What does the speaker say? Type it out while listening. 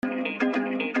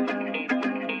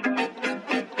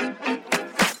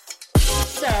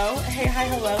hi,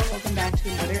 hello. Welcome back to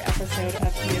another episode of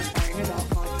the Aspiring Adult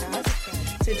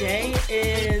Podcast. Today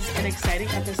is an exciting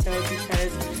episode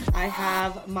because I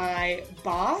have my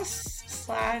boss /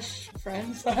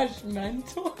 friend /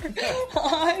 mentor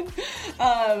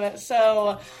on.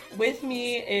 So with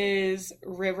me is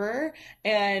River,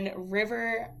 and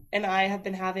River and I have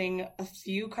been having a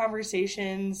few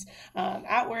conversations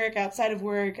at work, outside of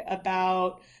work,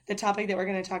 about the topic that we're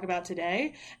going to talk about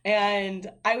today. And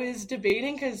I was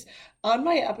debating because on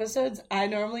my episodes, I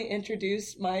normally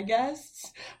introduce my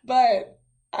guests, but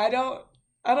I don't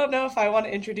know if I want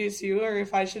to introduce you or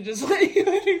if I should just let you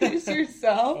introduce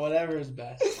yourself. Whatever is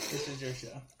best. This is your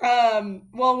show.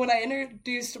 Well, when I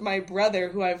introduced my brother,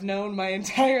 who I've known my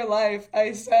entire life,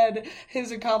 I said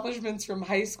his accomplishments from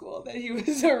high school, that he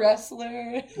was a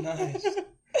wrestler. Nice.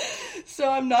 So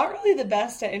I'm not really the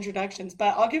best at introductions,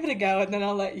 but I'll give it a go and then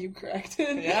I'll let you correct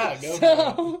it. Yeah, go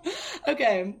for it.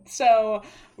 Okay, so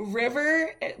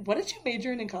River, what did you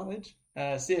major in college?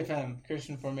 CFM,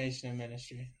 Christian Formation and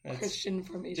Ministry. That's Christian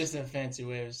Formation. just a fancy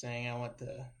way of saying I went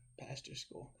to pastor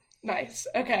school. Nice.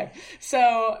 Okay.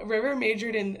 So River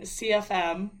majored in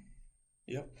CFM.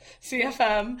 Yep.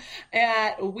 CFM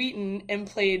at Wheaton and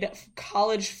played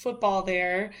college football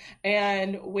there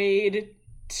and weighed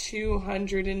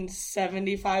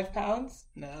 275 pounds.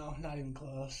 No, not even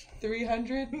close.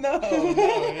 300? No,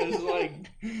 it was like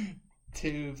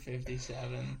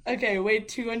 257. Okay, weighed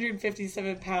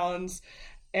 257 pounds.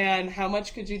 And how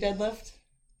much could you deadlift?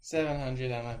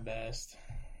 700 at my best.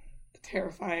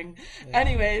 Terrifying. Yeah.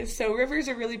 Anyways, so River's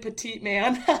a really petite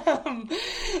man.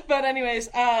 But anyways,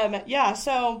 yeah,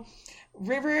 so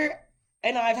River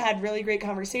and I've had really great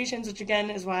conversations, which again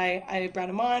is why I brought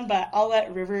him on, but I'll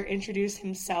let River introduce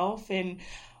himself and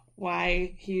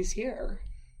why he's here.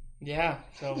 Yeah,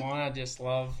 so one, I just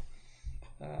love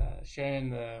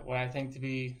sharing what I think to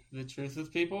be the truth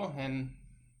with people, and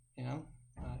I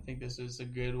think this is a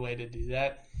good way to do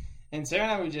that. And Sarah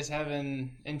and I were just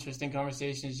having interesting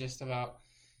conversations just about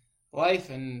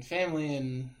life and family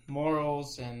and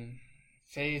morals and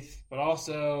faith, but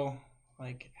also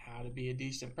like how to be a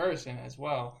decent person as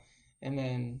well. And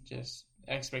then just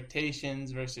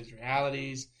expectations versus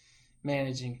realities,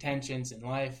 managing tensions in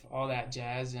life, all that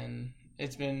jazz. And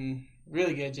it's been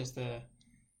really good just to,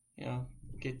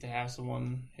 get to have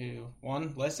someone who,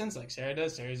 one, listens like Sarah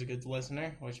does. Sarah's a good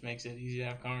listener, which makes it easy to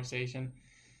have conversation.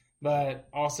 But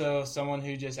also someone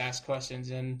who just asks questions,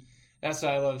 and that's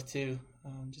what I love too.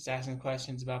 Just asking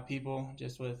questions about people,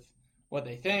 just with what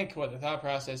they think, what their thought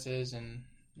process is, and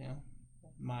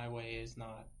my way is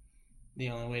not the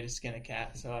only way to skin a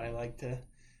cat. So I like to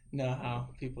know how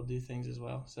people do things as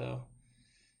well. So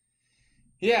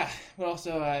yeah, but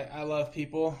also I love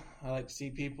people. I like to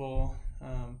see people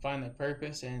find their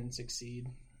purpose and succeed,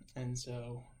 and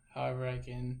so however I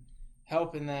can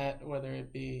help in that, whether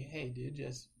it be, hey dude,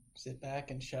 just sit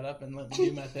back and shut up and let me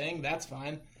do my thing, that's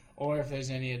fine. Or if there's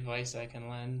any advice I can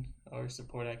lend or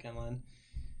support I can lend.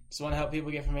 Just want to help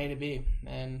people get from A to B.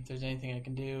 And if there's anything I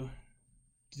can do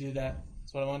to do that,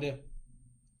 that's what I want to do.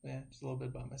 Yeah, just a little bit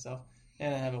about myself.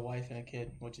 And I have a wife and a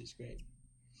kid, which is great.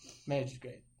 Marriage is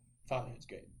great. Fatherhood's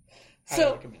great.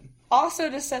 So, also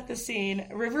to set the scene,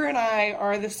 River and I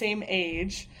are the same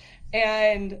age.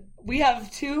 And we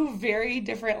have two very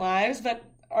different lives, but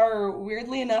are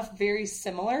weirdly enough very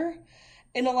similar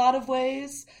in a lot of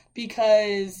ways,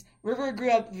 because River grew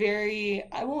up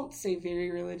I won't say very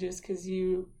religious because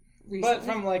you recently... But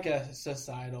from like a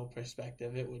societal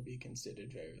perspective, it would be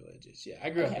considered very religious. Yeah, I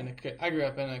grew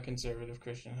up in a conservative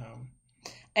Christian home.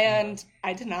 And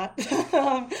I did not.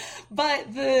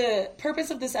 But the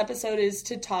purpose of this episode is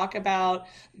to talk about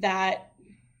that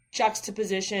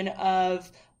juxtaposition of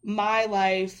my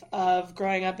life of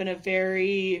growing up in a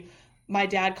very... my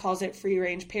dad calls it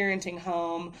free-range parenting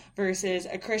home versus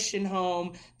a Christian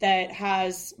home that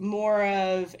has more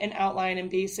of an outline and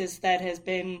basis that has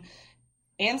been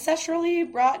ancestrally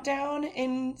brought down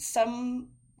in some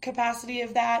capacity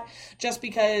of that, just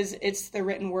because it's the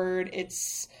written word,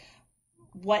 it's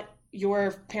what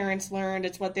your parents learned,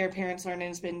 it's what their parents learned,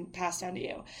 and it's been passed down to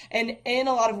you. And in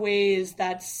a lot of ways,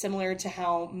 that's similar to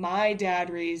how my dad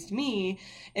raised me,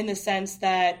 in the sense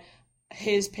that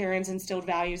his parents instilled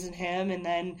values in him, and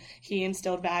then he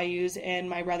instilled values in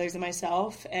my brothers and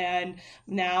myself. And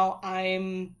now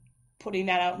I'm putting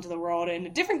that out into the world in a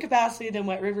different capacity than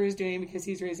what River is doing, because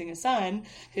he's raising a son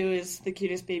who is the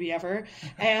cutest baby ever.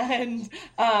 And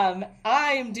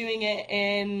I'm doing it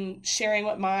in sharing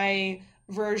what my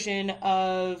version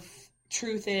of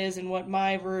truth is and what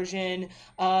my version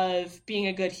of being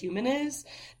a good human is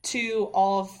to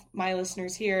all of my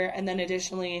listeners here. And then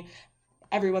additionally,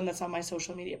 everyone that's on my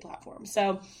social media platform.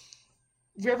 So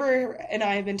River and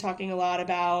I have been talking a lot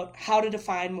about how to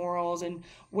define morals and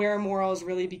where morals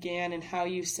really began and how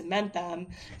you cement them.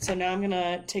 So now I'm going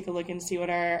to take a look and see what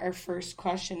our first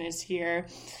question is here.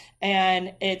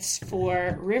 And it's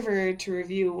for River to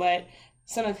review what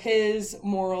some of his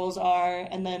morals are,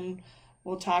 and then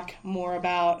we'll talk more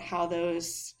about how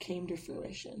those came to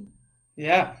fruition.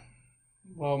 Yeah.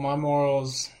 Well, my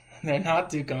morals, they're not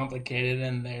too complicated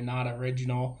and they're not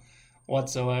original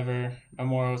whatsoever. My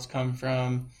morals come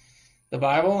from the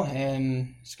Bible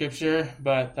and Scripture,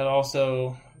 but that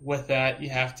also, with that, you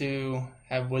have to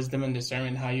have wisdom and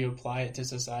discernment how you apply it to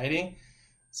society.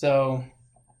 So,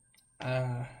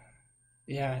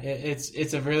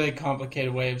 it's a really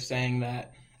complicated way of saying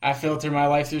that I filter my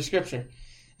life through Scripture.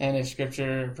 And if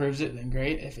Scripture approves it, then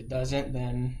great. If it doesn't,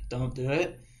 then don't do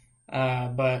it.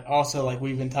 But also, like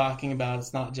we've been talking about,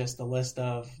 it's not just a list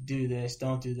of do this,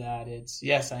 don't do that. It's,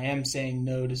 yes, I am saying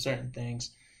no to certain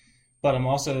things, but I'm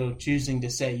also choosing to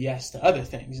say yes to other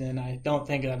things. And I don't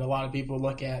think that a lot of people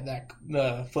look at that,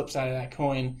 the flip side of that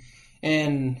coin.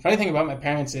 And funny thing about my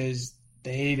parents is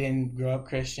they didn't grow up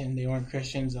Christian. They weren't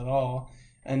Christians at all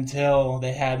until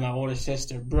they had my older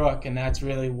sister, Brooke. And that's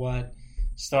really what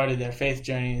started their faith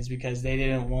journey, is because they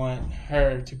didn't want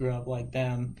her to grow up like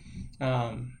them.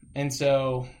 And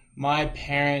so my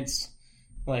parents,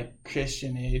 like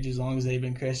Christian age, as long as they've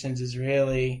been Christians, is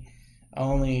really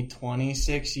only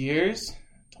 27 years.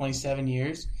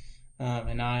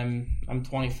 And I'm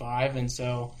 25. And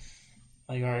so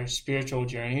like our spiritual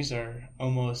journeys are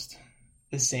almost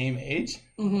the same age.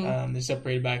 Mm-hmm. They're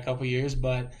separated by a couple years,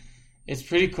 but it's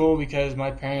pretty cool because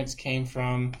my parents came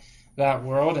from that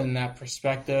world and that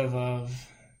perspective of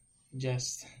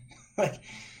just like,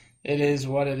 it is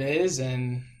what it is,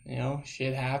 and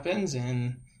shit happens,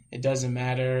 and it doesn't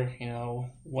matter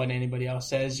what anybody else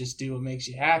says, just do what makes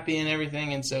you happy and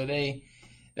everything. And so they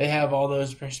have all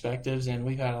those perspectives, and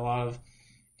we've had a lot of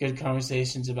good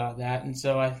conversations about that. And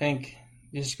so I think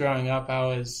just growing up, I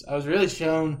was really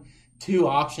shown two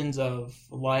options of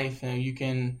life. You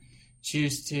can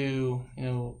choose to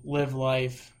live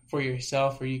life for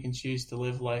yourself, or you can choose to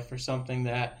live life for something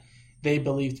that they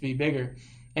believe to be bigger.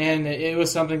 And it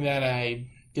was something that I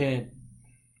didn't,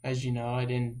 as you know, I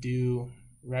didn't do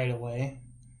right away.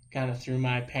 Kind of through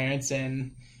my parents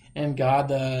and God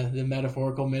the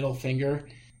metaphorical middle finger.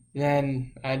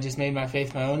 Then I just made my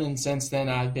faith my own, and since then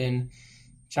I've been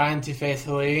trying to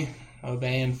faithfully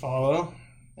obey and follow.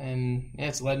 And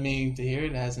it's led me to here.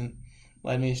 It hasn't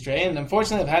led me astray. And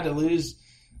unfortunately, I've had to lose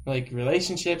like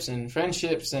relationships and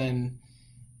friendships, and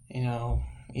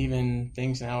even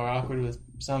things now are awkward with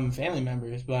some family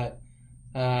members, but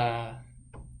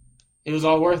it was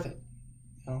all worth it.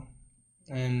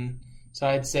 And so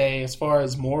I'd say, as far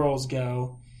as morals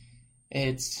go,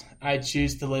 I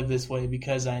choose to live this way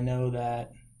because I know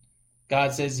that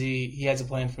God says he has a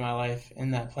plan for my life,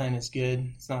 and that plan is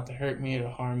good. It's not to hurt me or to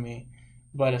harm me,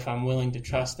 but if I'm willing to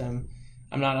trust him,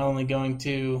 I'm not only going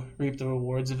to reap the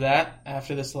rewards of that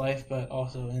after this life, but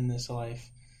also in this life.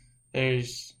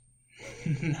 There's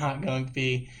not going to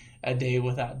be a day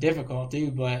without difficulty,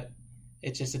 but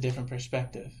it's just a different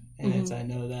perspective. And mm-hmm. I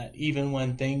know that even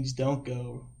when things don't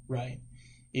go right,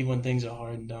 even when things are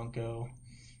hard and don't go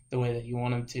the way that you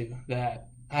want them to, that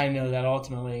I know that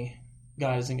ultimately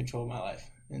God is in control of my life.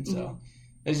 And so mm-hmm.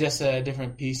 there's just a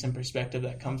different peace and perspective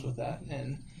that comes with that.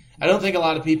 And I don't think a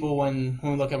lot of people, when we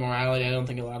look at morality, I don't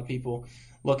think a lot of people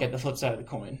look at the flip side of the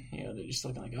coin. They're just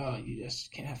looking like, oh, you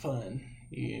just can't have fun.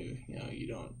 You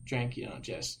don't drink. You don't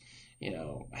just,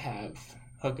 have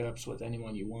hookups with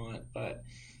anyone you want. But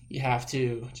you have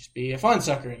to just be a fun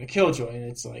sucker and a killjoy. And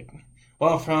it's like,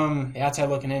 well, from the outside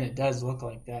looking in, it does look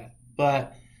like that.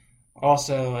 But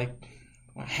also, like,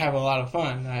 I have a lot of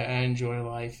fun. I enjoy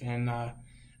life. And I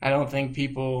don't think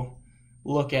people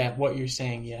look at what you're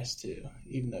saying yes to,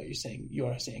 even though you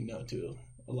are saying no to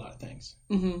a lot of things.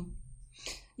 Mm-hmm.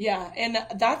 Yeah, and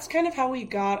that's kind of how we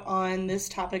got on this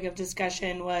topic of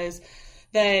discussion, was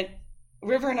that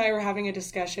River and I were having a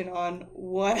discussion on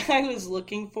what I was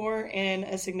looking for in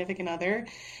a significant other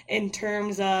in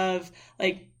terms of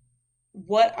like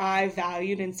what I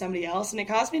valued in somebody else. And it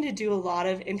caused me to do a lot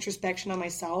of introspection on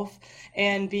myself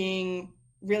and being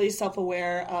really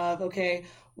self-aware of, okay,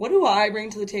 what do I bring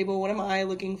to the table? What am I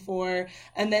looking for?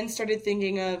 And then started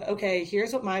thinking of, okay,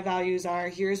 here's what my values are.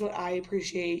 Here's what I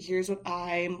appreciate. Here's what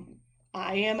I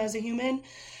am as a human.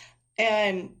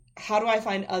 And how do I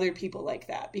find other people like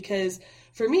that? Because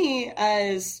for me,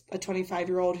 as a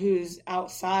 25-year-old who's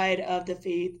outside of the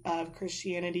faith of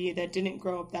Christianity, that didn't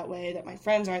grow up that way, that my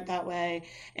friends aren't that way,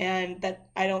 and that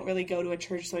I don't really go to a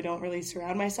church, so I don't really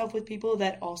surround myself with people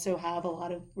that also have a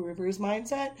lot of River's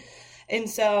mindset. And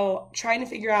so trying to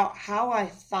figure out how I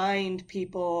find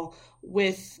people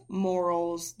with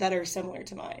morals that are similar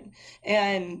to mine.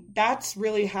 And that's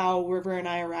really how River and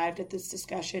I arrived at this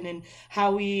discussion, and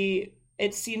how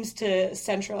it seems to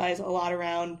centralize a lot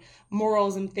around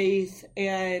morals and faith,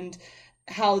 and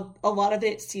how a lot of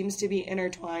it seems to be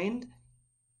intertwined.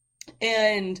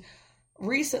 And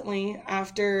recently,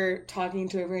 after talking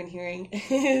to River and hearing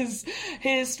his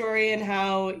story and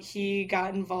how he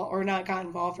got involved, or not got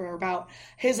involved, or about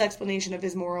his explanation of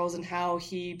his morals and how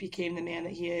he became the man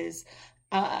that he is,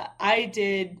 I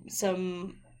did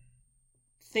some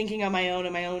thinking on my own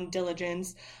and my own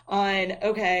diligence on,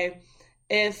 okay,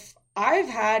 if I've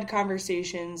had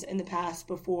conversations in the past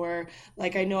before,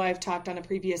 like I know I've talked on a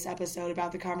previous episode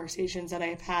about the conversations that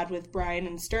I've had with Brian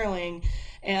and Sterling,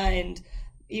 and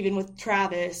even with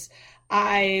Travis.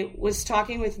 I was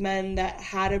talking with men that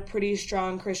had a pretty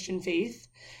strong Christian faith.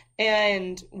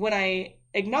 And when I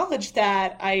acknowledged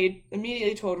that, I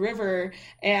immediately told River,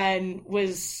 and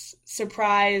was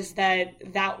surprised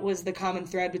that that was the common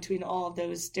thread between all of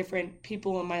those different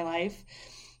people in my life.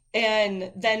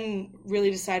 And then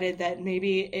really decided that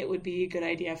maybe it would be a good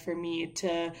idea for me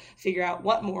to figure out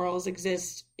what morals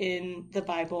exist in the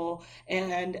Bible,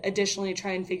 and additionally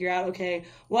try and figure out, okay,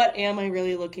 what am I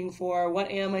really looking for? What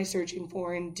am I searching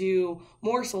for? And do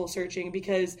more soul searching,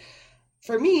 because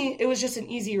for me, it was just an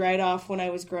easy write-off when I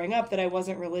was growing up that I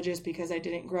wasn't religious, because I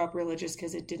didn't grow up religious,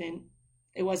 because it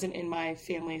wasn't in my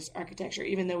family's architecture.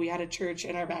 Even though we had a church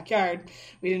in our backyard,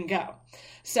 we didn't go.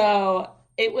 So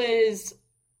it was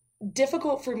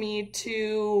difficult for me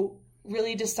to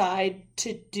really decide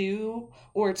to do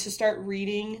or to start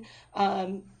reading.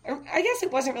 Or I guess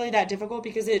it wasn't really that difficult,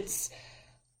 because it's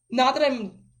not that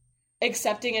I'm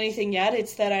accepting anything yet.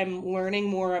 It's that I'm learning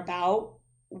more about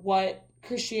what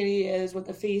Christianity is, what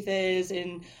the faith is,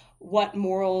 and what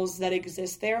morals that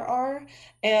exist there are,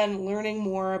 and learning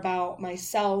more about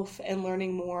myself and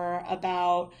learning more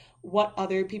about what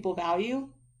other people value.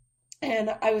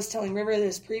 And I was telling River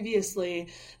this previously,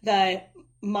 that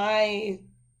my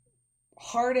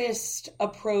hardest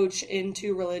approach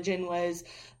into religion was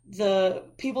the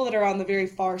people that are on the very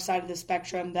far side of the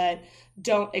spectrum, that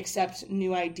don't accept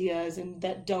new ideas and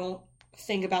that don't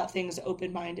think about things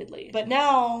open-mindedly. But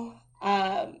now,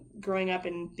 growing up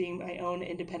and being my own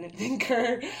independent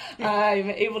thinker,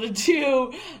 I'm able to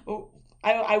do,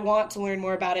 I want to learn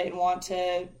more about it and want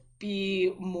to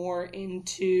be more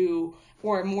into,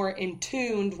 or more in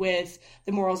tune with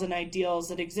the morals and ideals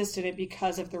that exist in it,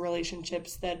 because of the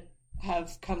relationships that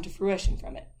have come to fruition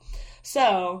from it.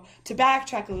 So, to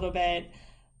backtrack a little bit,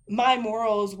 my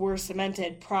morals were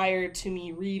cemented prior to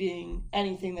me reading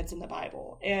anything that's in the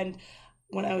Bible. And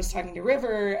when I was talking to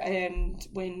River, and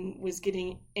when was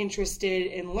getting interested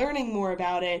in learning more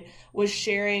about it, was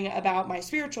sharing about my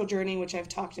spiritual journey, which I've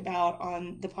talked about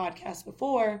on the podcast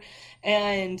before.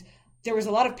 And there was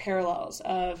a lot of parallels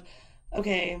of,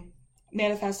 okay,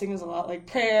 manifesting is a lot like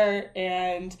prayer,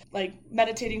 and like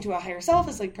meditating to a higher self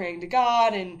is like praying to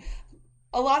God, and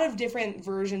a lot of different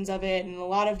versions of it, and a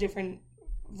lot of different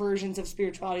versions of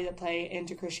spirituality that play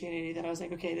into Christianity, that I was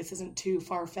like, okay, this isn't too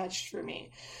far-fetched for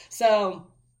me. So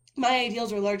my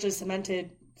ideals were largely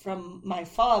cemented from my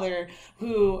father,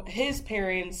 who, his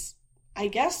parents, I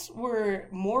guess, were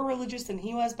more religious than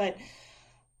he was, but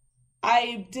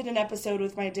I did an episode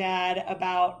with my dad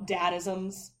about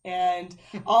dadisms and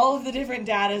all of the different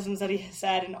dadisms that he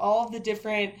said, and all of the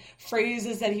different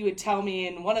phrases that he would tell me.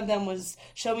 And one of them was,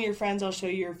 show me your friends, I'll show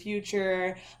you your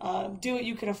future, do what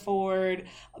you can afford.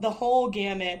 The whole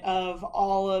gamut of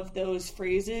all of those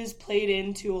phrases played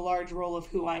into a large role of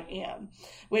who I am,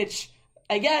 which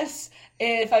I guess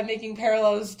if I'm making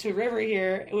parallels to River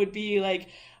here, it would be like,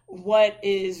 what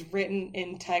is written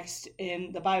in text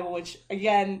in the Bible, which,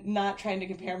 again, not trying to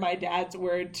compare my dad's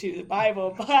word to the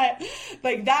Bible, but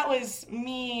like that was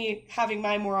me having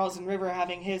my morals and River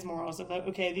having his morals of like,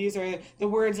 okay, these are the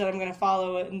words that I'm going to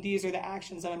follow, and these are the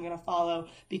actions that I'm going to follow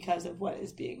because of what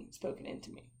is being spoken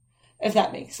into me, if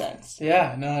that makes sense.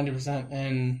 Yeah, no, 100%.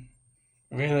 And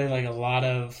really, like, a lot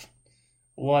of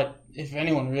what, if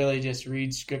anyone really just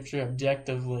reads scripture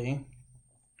objectively,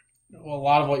 well, a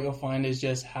lot of what you'll find is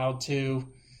just how to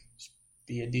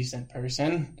be a decent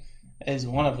person is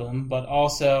one of them, but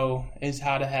also is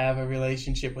how to have a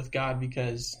relationship with God,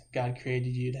 because God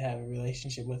created you to have a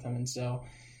relationship with him. And so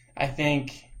I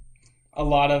think a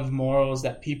lot of morals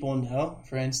that people know,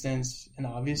 for instance, an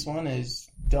obvious one is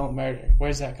don't murder. Where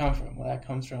does that come from? Well, that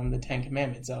comes from the Ten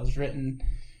Commandments. That was written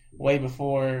way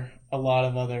before a lot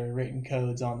of other written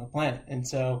codes on the planet. And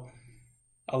so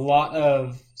a lot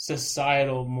of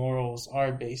societal morals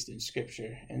are based in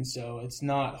Scripture. And so it's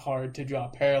not hard to draw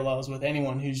parallels with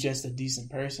anyone who's just a decent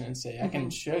person and say, I can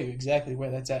show you exactly where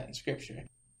that's at in Scripture.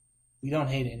 We don't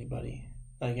hate anybody.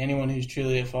 Like, anyone who's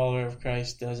truly a follower of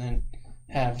Christ doesn't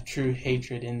have true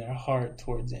hatred in their heart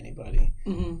towards anybody.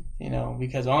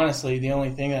 Because honestly, the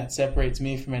only thing that separates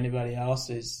me from anybody else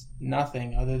is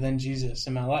nothing other than Jesus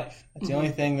in my life. That's the only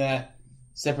thing that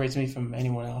separates me from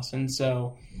anyone else. And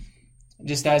so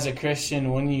just as a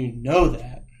Christian, when you know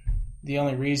that, the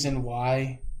only reason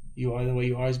why you are the way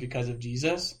you are is because of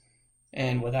Jesus.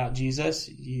 And without Jesus,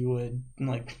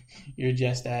 you're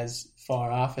just as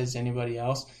far off as anybody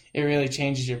else. It really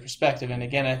changes your perspective. And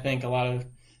again, I think a lot of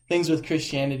things with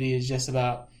Christianity is just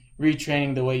about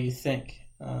retraining the way you think.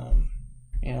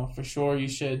 For sure, you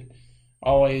should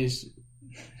always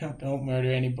don't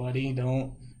murder anybody.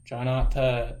 Don't try not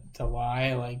to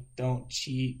lie. Like, don't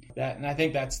cheat. And I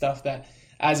think that's stuff that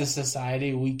as a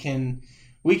society we can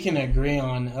agree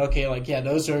on. Okay,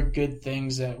 those are good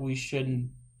things that we shouldn't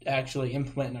actually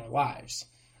implement in our lives.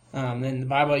 And the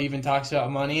Bible even talks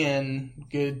about money and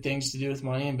good things to do with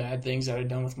money and bad things that are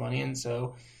done with money. And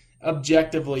so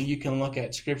objectively, you can look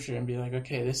at Scripture and be like,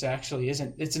 okay, this actually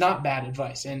it's not bad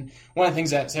advice. And one of the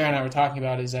things that Sarah and I were talking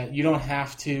about is that you don't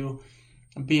have to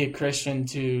be a Christian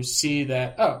to see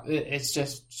that, it's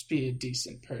just be a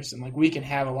decent person. Like, we can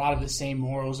have a lot of the same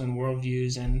morals and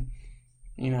worldviews, and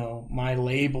my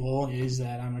label is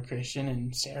that I'm a Christian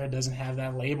and Sarah doesn't have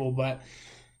that label, but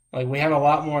we have a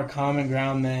lot more common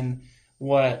ground than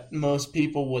what most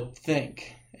people would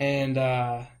think. And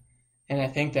I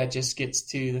think that just gets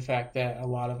to the fact that a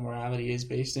lot of morality is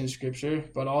based in Scripture,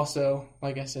 but also,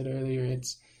 like I said earlier,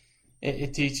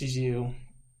 it teaches you,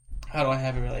 how do I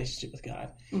have a relationship with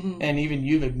God? And even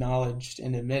you've acknowledged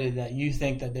and admitted that you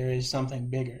think that there is something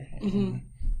bigger. And,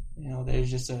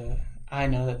 I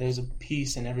know that there's a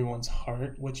peace in everyone's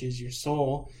heart, which is your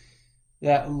soul,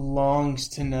 that longs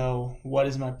to know, what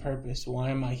is my purpose?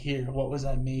 Why am I here? What was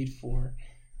I made for?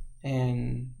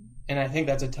 And I think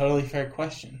that's a totally fair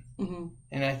question.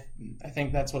 And I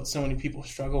think that's what so many people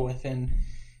struggle with.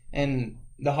 And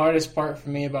the hardest part for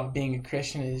me about being a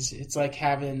Christian is it's like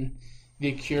having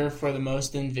the cure for the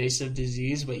most invasive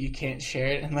disease, but you can't share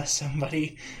it unless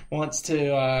somebody wants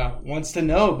to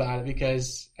know about it.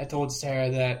 Because I told Sarah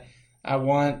that I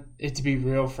want it to be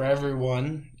real for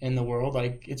everyone in the world.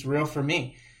 Like, it's real for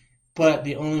me. But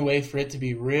the only way for it to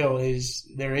be real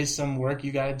is there is some work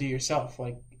you got to do yourself.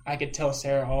 Like, I could tell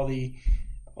Sarah all the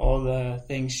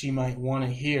things she might want to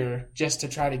hear just to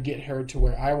try to get her to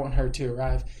where I want her to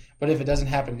arrive. But if it doesn't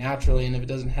happen naturally, and if it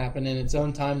doesn't happen in its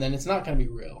own time, then it's not going to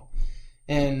be real.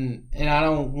 And I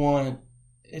don't want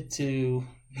it to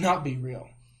not be real,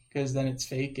 because then it's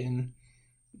fake. And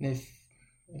if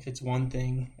it's one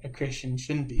thing a Christian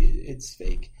shouldn't be, it's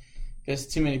fake, because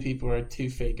too many people are too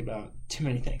fake about too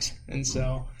many things. And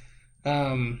so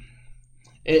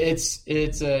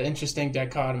it's an interesting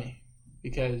dichotomy,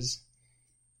 because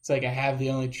it's like I have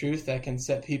the only truth that can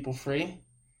set people free,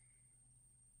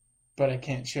 but I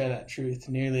can't share that truth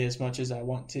nearly as much as I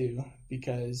want to,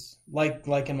 because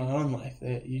like in my own life,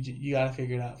 you got to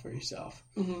figure it out for yourself.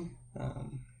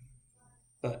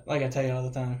 But like I tell you all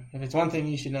the time, if it's one thing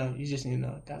you should know, you just need to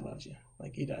know that God loves you,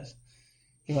 like He does.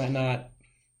 He might not,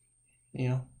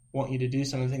 want you to do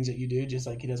some of the things that you do, just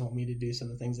like He doesn't want me to do some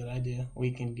of the things that I do.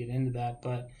 We can get into that,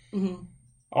 but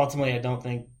ultimately, I don't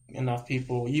think enough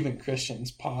people, even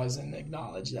Christians, pause and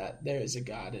acknowledge that there is a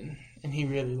God and He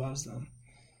really loves them.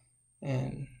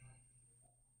 And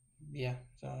yeah,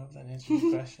 so I hope that answers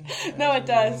your question. No, it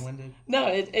does. No,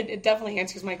 it definitely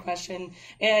answers my question.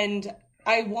 And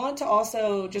I want to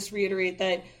also just reiterate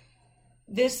that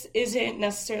this isn't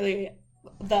necessarily,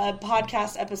 the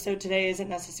podcast episode today isn't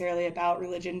necessarily about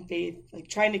religion, faith, like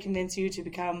trying to convince you to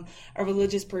become a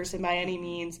religious person by any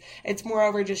means. It's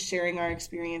moreover just sharing our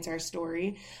experience, our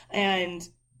story, and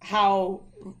how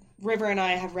River and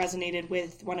I have resonated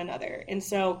with one another. And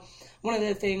so one of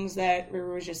the things that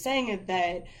River was just saying is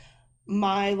that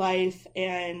my life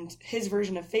and his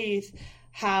version of faith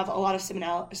have a lot of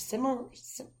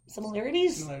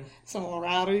similarities.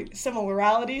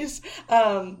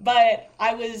 But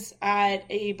I was at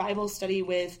a Bible study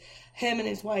with him and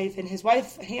his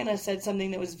wife, Hannah, said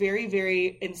something that was very,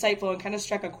 very insightful and kind of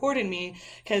struck a chord in me,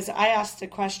 because I asked the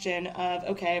question of,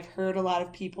 okay, I've heard a lot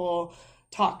of people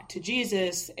talk to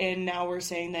Jesus, and now we're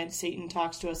saying that Satan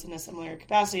talks to us in a similar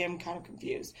capacity. I'm kind of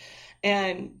confused.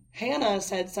 And Hannah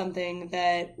said something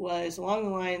that was along the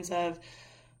lines of,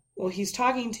 well, he's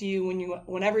talking to you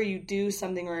whenever you do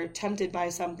something or are tempted by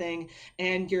something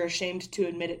and you're ashamed to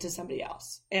admit it to somebody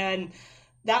else. And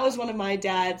that was one of my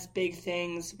dad's big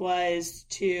things, was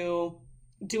to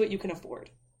do what you can afford.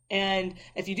 And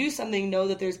if you do something, know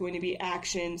that there's going to be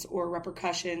actions or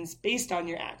repercussions based on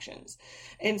your actions.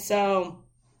 And so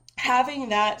having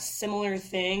that similar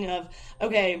thing of,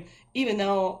 okay, even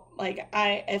though like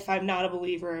if I'm not a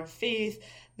believer of faith,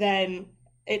 then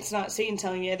it's not Satan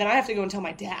telling you, then I have to go and tell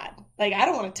my dad. Like, I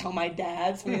don't want to tell my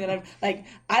dad something that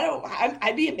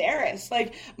I'd be embarrassed.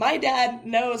 Like, my dad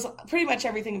knows pretty much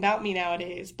everything about me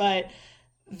nowadays, but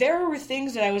there were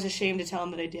things that I was ashamed to tell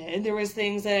him that I did. There was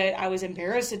things that I was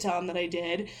embarrassed to tell him that I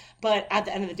did. But at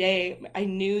the end of the day, I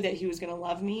knew that he was going to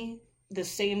love me the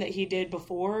same that he did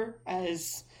before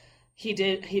as he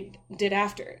did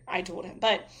after I told him.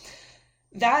 But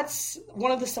that's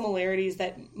one of the similarities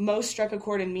that most struck a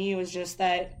chord in me, was just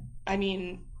that, I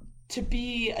mean, to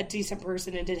be a decent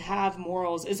person and to have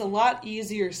morals is a lot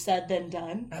easier said than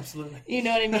done. Absolutely. You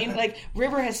know what I mean? Like,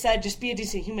 River has said, just be a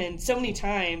decent human so many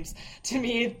times to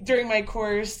me during my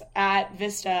course at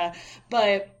Vista.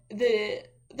 But the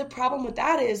problem with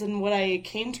that is, and what I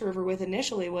came to River with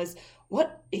initially, was,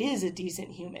 what is a decent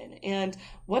human? And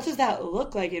what does that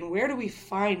look like? And where do we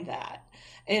find that?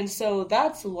 And so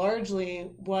that's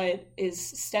largely what is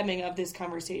stemming of this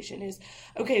conversation is,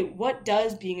 okay, what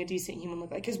does being a decent human look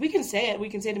like? Because we can say it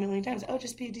a million times, oh,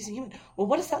 just be a decent human. Well,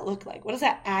 what does that look like? What does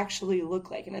that actually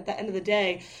look like? And at the end of the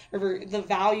day, River, the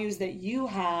values that you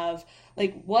have,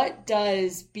 like, what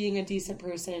does being a decent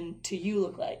person to you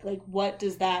look like? Like, what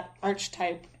does that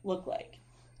archetype look like?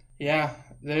 Yeah,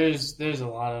 there's a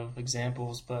lot of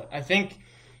examples, but I think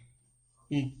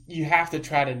you have to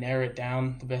try to narrow it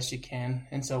down the best you can.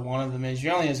 And so one of them is,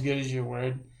 you're only as good as your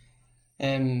word.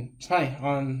 And it's funny,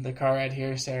 on the car ride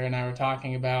here, Sarah and I were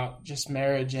talking about just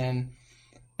marriage, and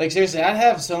like, seriously, I'd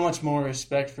have so much more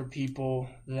respect for people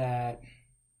that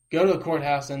go to a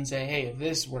courthouse and say, hey, if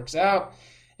this works out,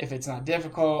 if it's not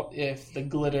difficult, if the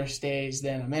glitter stays,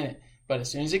 then I'm in it. But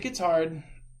as soon as it gets hard,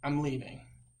 I'm leaving.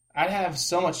 I'd have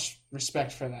so much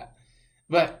respect for that.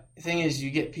 But the thing is, you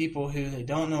get people who they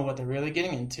don't know what they're really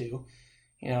getting into,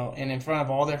 you know, and in front of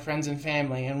all their friends and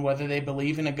family, and whether they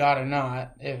believe in a God or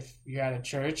not, if you're at a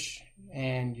church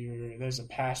and there's a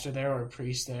pastor there or a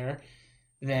priest there,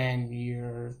 then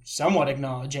you're somewhat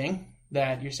acknowledging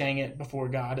that you're saying it before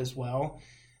God as well.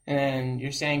 And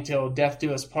you're saying till death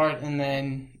do us part, and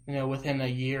then, you know, within a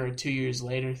year or 2 years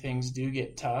later, things do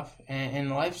get tough,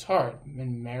 and life's hard,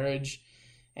 and marriage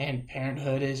and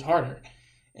parenthood is harder.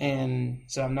 And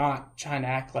so I'm not trying to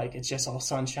act like it's just all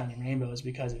sunshine and rainbows,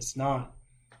 because it's not.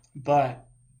 But,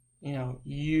 you know,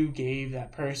 you gave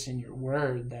that person your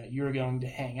word that you were going to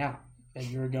hang out, that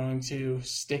you were going to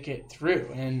stick it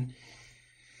through. And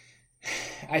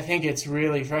I think it's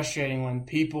really frustrating when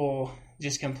people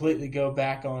just completely go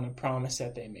back on a promise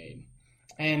that they made.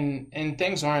 And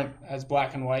things aren't as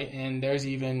black and white, and there's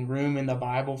even room in the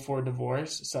Bible for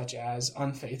divorce, such as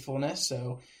unfaithfulness.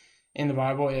 So in the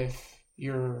Bible, if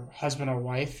your husband or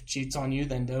wife cheats on you,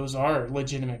 then those are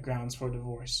legitimate grounds for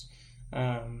divorce.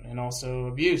 And also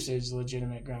abuse is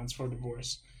legitimate grounds for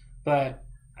divorce. But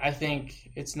I think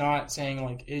it's not saying,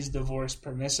 like, is divorce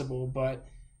permissible? But,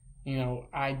 you know,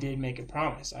 I did make a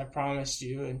promise. I promised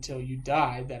you until you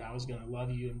died that I was going to love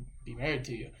you and be married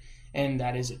to you. And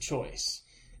that is a choice.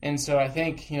 And so I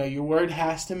think, you know, your word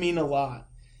has to mean a lot.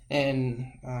 And,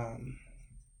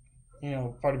 you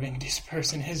know, part of being a decent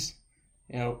person is,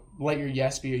 you know, let your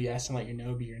yes be your yes and let your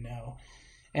no be your no.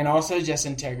 And also just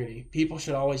integrity. People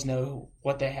should always know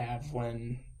what they have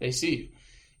when they see you.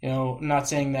 You know, I'm not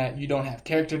saying that you don't have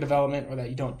character development or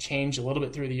that you don't change a little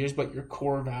bit through the years, but your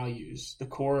core values, the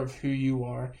core of who you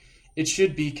are, it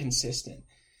should be consistent.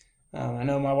 I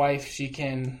know my wife, she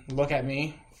can look at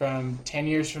me from 10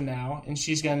 years from now, and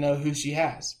she's going to know who she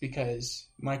has, because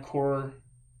my core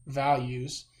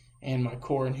values and my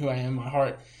core and who I am, my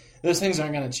heart, those things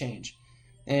aren't going to change.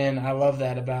 And I love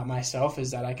that about myself,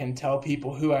 is that I can tell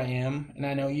people who I am, and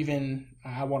I know even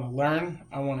I want to learn,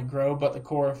 I want to grow, but the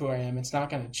core of who I am, it's not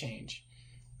going to change.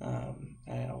 Another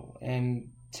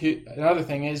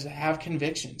thing is have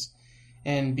convictions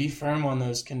and be firm on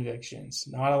those convictions.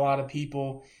 Not a lot of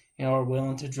people, you know, are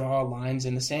willing to draw lines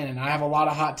in the sand, and I have a lot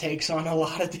of hot takes on a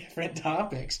lot of different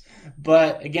topics.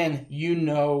 But again, you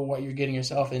know what you're getting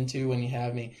yourself into when you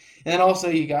have me. And then also,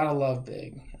 you gotta love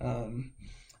big.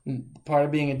 Part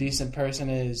of being a decent person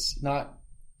is not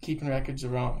keeping records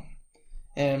of wrong.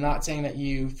 And I'm not saying that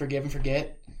you forgive and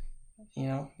forget. You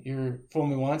know, you're fool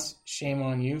me once, shame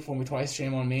on you. Fool me twice,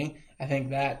 shame on me. I think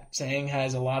that saying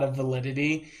has a lot of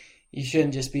validity. You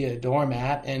shouldn't just be a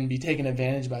doormat and be taken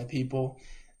advantage by people.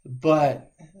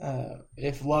 But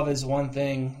if love is one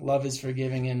thing, love is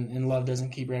forgiving, and love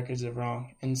doesn't keep records of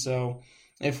wrong. And so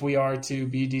if we are to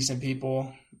be decent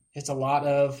people, it's a lot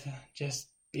of just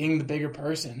being the bigger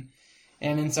person.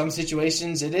 And in some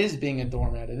situations, it is being a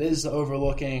doormat. It is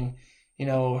overlooking,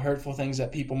 hurtful things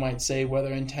that people might say,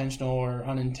 whether intentional or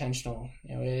unintentional.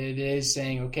 It is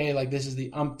saying, okay, like, this is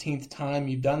the umpteenth time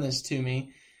you've done this to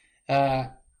me.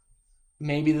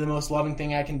 Maybe the most loving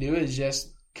thing I can do is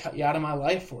just cut you out of my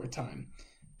life for a time.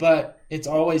 But it's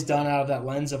always done out of that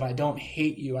lens of, I don't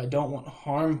hate you. I don't want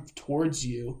harm towards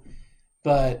you.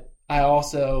 But I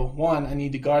also, I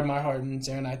need to guard my heart, and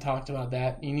Sarah and I talked about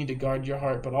that. You need to guard your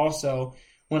heart, but also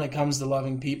when it comes to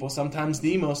loving people, sometimes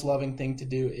the most loving thing to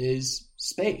do is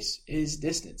space, is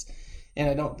distance. And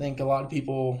I don't think a lot of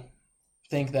people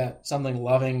think that something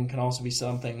loving can also be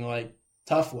something like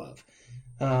tough love.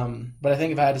 But I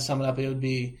think if I had to sum it up, it would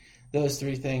be those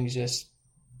three things. Just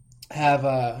have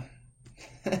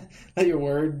let your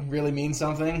word really mean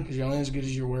something, because you're only as good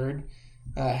as your word.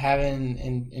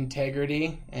 Having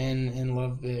integrity and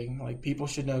love big. Like, people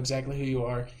should know exactly who you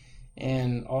are,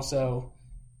 and also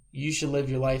you should live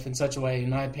your life in such a way, in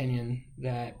my opinion,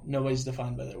 that nobody's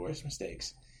defined by their worst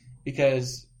mistakes.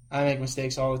 Because I make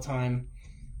mistakes all the time,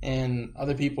 and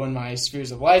other people in my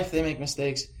spheres of life, they make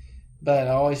mistakes, but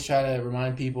I always try to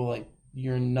remind people, like,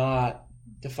 you're not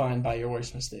defined by your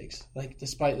worst mistakes. Like,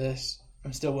 despite this,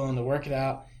 I'm still willing to work it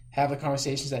out, have the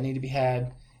conversations that need to be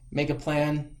had, make a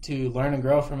plan to learn and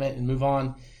grow from it and move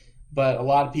on. But a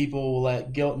lot of people will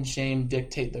let guilt and shame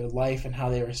dictate their life and how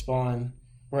they respond.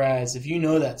 Whereas if you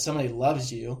know that somebody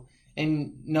loves you,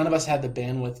 and none of us have the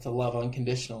bandwidth to love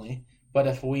unconditionally, but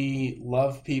if we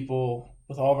love people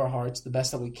with all of our hearts, the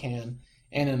best that we can,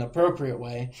 in an appropriate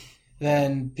way,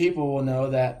 then people will know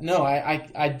that, no,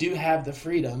 I do have the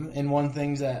freedom. And one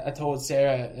thing that I told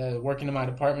Sarah working in my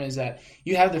department is that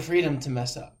you have the freedom to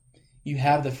mess up. You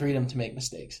have the freedom to make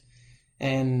mistakes.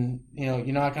 And, you're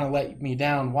not going to let me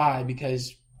down. Why?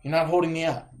 Because you're not holding me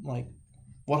up. Like,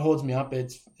 what holds me up?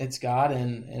 It's God,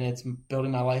 and it's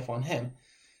building my life on Him.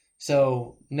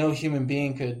 So no human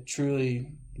being could truly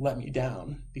let me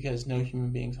down, because no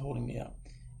human being's holding me up.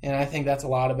 And I think that's a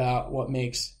lot about what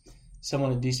makes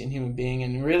someone a decent human being.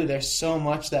 And really, there's so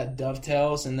much that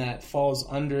dovetails and that falls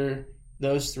under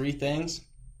those three things.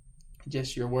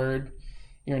 Just your word,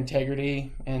 your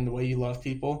integrity, and the way you love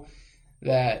people,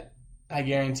 that I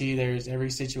guarantee there's every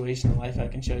situation in life I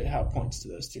can show you how it points to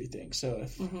those three things. So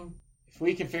if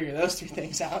we can figure those three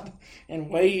things out, and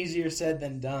way easier said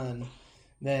than done,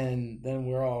 then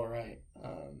we're all right.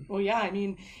 Well, yeah, I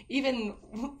mean, even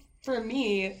for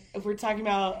me, if we're talking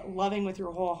about loving with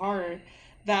your whole heart,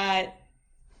 that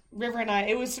River and I,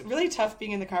 it was really tough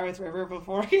being in the car with River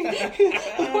before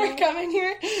coming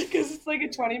here, because it's like a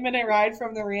 20-minute ride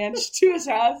from the ranch to his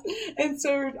house. And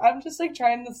so I'm just like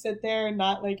trying to sit there and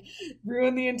not like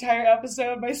ruin the entire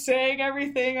episode by saying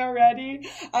everything already.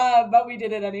 But we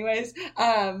did it anyways.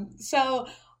 So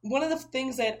one of the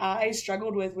things that I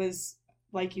struggled with was,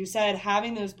 like you said,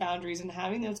 having those boundaries and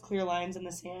having those clear lines in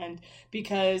the sand,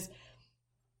 because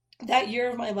that year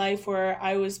of my life where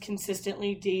I was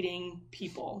consistently dating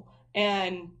people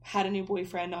and had a new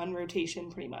boyfriend on rotation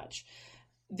pretty much,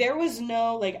 there was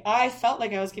no, like, I felt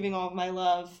like I was giving all of my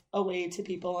love away to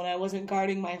people, and I wasn't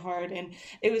guarding my heart. And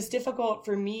it was difficult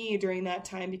for me during that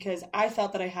time, because I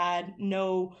felt that I had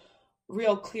no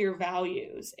real clear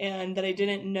values, and that I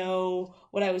didn't know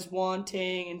what I was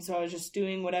wanting. And so I was just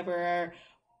doing whatever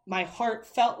my heart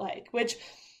felt like, which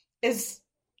is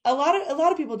a lot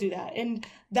of people do that. And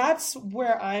that's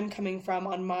where I'm coming from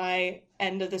on my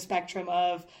end of the spectrum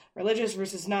of religious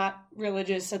versus not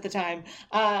religious at the time.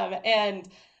 And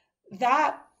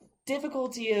that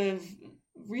difficulty of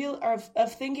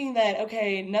thinking that,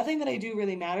 okay, nothing that I do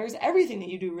really matters. Everything that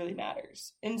you do really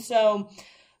matters. And so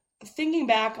thinking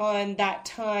back on that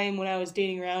time when I was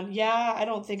dating around, yeah, I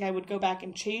don't think I would go back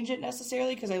and change it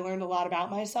necessarily, because I learned a lot about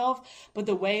myself. But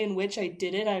the way in which I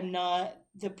did it, I'm not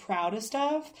the proudest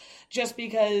of, just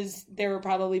because there were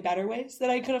probably better ways that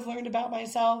I could have learned about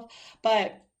myself.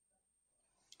 But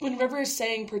when River is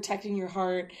saying protecting your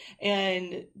heart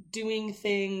and doing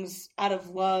things out of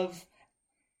love,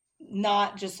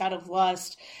 not just out of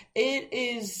lust, it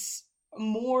is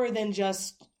more than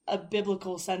just a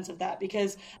biblical sense of that,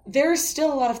 because there's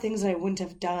still a lot of things that I wouldn't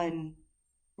have done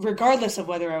regardless of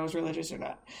whether I was religious or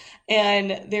not.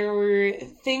 And there were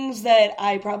things that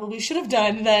I probably should have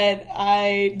done that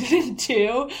I didn't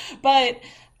do. But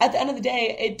at the end of the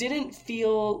day, it didn't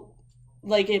feel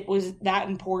like it was that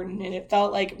important. And it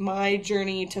felt like my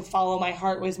journey to follow my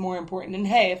heart was more important. And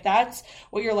hey, if that's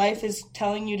what your life is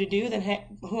telling you to do, then hey,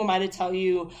 who am I to tell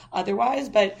you otherwise?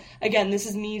 But again, this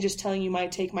is me just telling you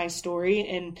my story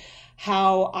and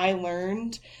how I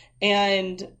learned.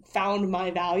 And found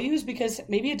my values, because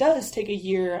maybe it does take a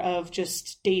year of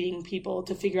just dating people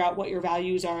to figure out what your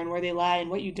values are and where they lie and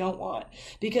what you don't want.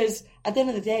 Because at the end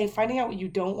of the day, finding out what you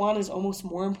don't want is almost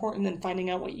more important than finding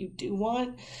out what you do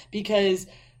want, because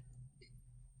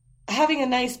having a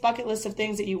nice bucket list of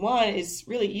things that you want is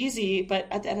really easy, but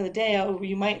at the end of the day,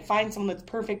 you might find someone that's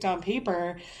perfect on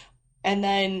paper, and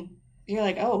then you're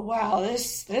like, oh wow,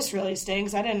 this really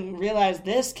stinks. I didn't realize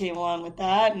this came along with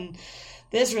that, and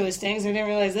this really stinks. I didn't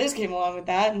realize this came along with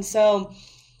that. And so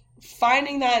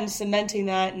finding that and cementing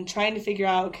that and trying to figure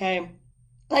out, okay,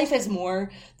 life is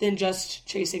more than just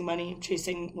chasing money,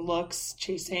 chasing looks,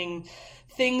 chasing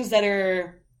things that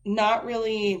are not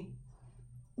really,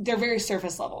 they're very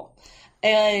surface level.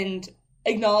 And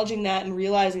acknowledging that and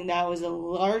realizing that was a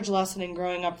large lesson in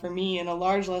growing up for me, and a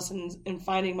large lesson in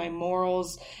finding my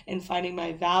morals and finding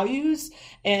my values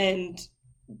and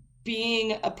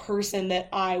being a person that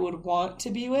I would want to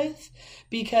be with.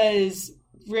 Because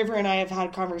River and I have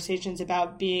had conversations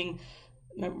about being,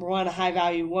 number one, a high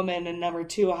value woman, and number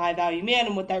two, a high value man,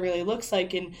 and what that really looks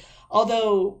like. And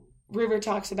although River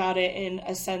talks about it in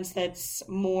a sense that's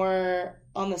more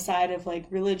on the side of like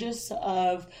religious,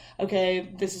 of,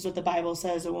 okay, this is what the Bible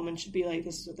says a woman should be like,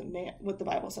 this is what the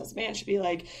Bible says a man should be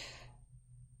like,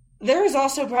 there is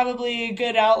also probably a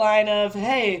good outline of,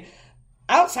 hey,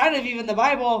 outside of even the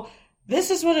Bible,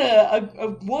 this is what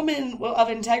a woman of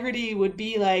integrity would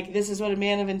be like. This is what a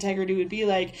man of integrity would be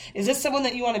like. Is this someone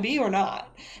that you want to be or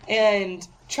not? And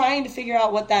trying to figure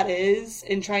out what that is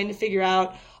and trying to figure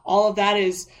out all of that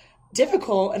is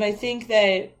difficult. And I think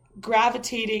that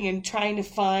gravitating and trying to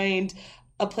find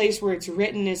a place where it's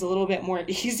written is a little bit more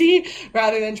easy,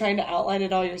 rather than trying to outline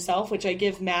it all yourself, which I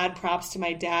give mad props to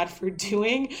my dad for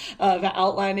doing, of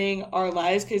outlining our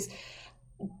lives. Because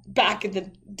back in the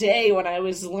day when I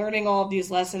was learning all of these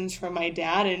lessons from my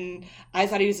dad, and I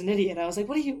thought he was an idiot. I was like,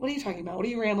 what are you talking about? What are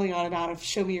you rambling on about? Of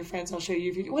show me your friends, I'll show you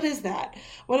your future. What is that?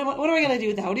 What am I going to do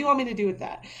with that? What do you want me to do with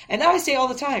that? And now I say all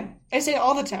the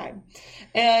time.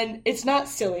 And it's not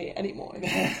silly anymore.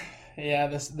 Yeah,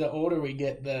 the older we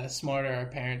get, the smarter our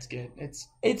parents get.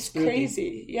 It's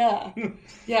crazy. Yeah.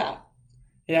 Yeah.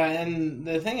 Yeah, and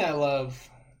the thing I love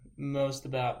most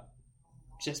about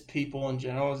just people in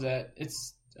general is that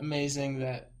it's amazing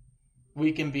that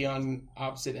we can be on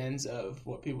opposite ends of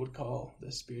what people would call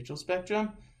the spiritual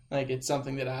spectrum. Like, it's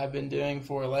something that I've been doing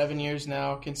for 11 years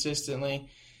now consistently,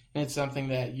 and it's something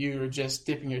that you're just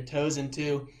dipping your toes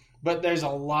into, but there's a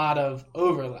lot of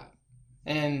overlap.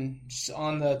 And just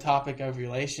on the topic of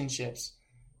relationships,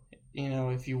 you know,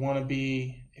 if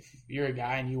you're a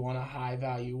guy and you want a high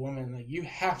value woman, like, you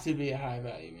have to be a high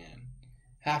value man.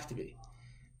 Have to be.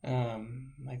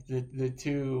 Like the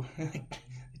two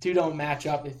don't match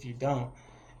up if you don't.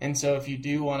 And so if you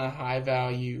do want a high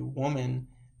value woman,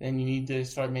 then you need to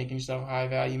start making yourself a high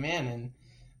value man. And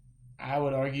I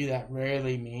would argue that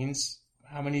rarely means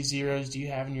how many zeros do you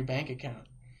have in your bank account.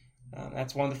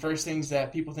 That's one of the first things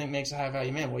that people think makes a high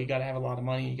value man. Well, you got to have a lot of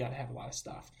money, you got to have a lot of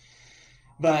stuff.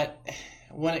 But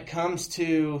when it comes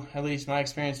to, at least my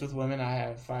experience with women, I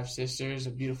have 5 sisters,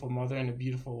 a beautiful mother, and a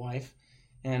beautiful wife.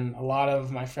 And a lot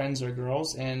of my friends are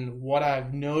girls. And what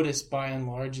I've noticed by and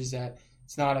large is that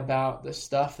it's not about the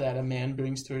stuff that a man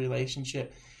brings to a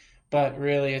relationship, but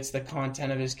really it's the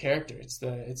content of his character. It's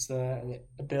the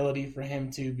ability for him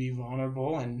to be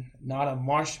vulnerable, and not a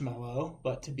marshmallow,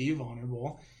 but to be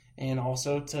vulnerable, and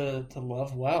also to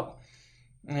love well.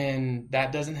 And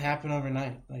that doesn't happen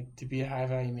overnight. Like, to be a high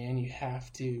value man, you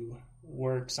have to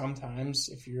work. Sometimes,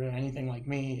 if you're anything like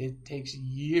me, it takes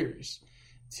years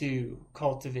to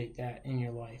cultivate that in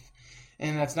your life.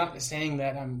 And that's not saying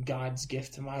that I'm God's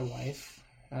gift to my wife,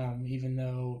 even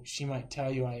though she might tell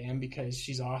you I am, because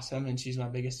she's awesome and she's my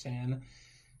biggest fan.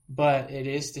 But it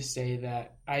is to say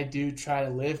that I do try to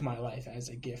live my life as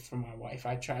a gift from my wife.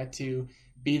 I try to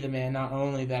be the man not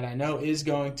only that I know is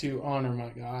going to honor my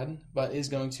God, but is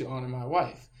going to honor my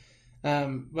wife.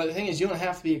 But the thing is, you don't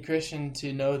have to be a Christian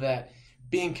to know that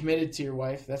being committed to your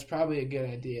wife, that's probably a good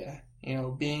idea. You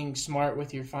know, being smart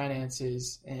with your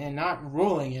finances and not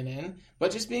rolling it in,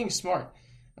 but just being smart.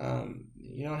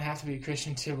 You don't have to be a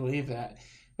Christian to believe that.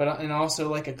 And also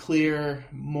like a clear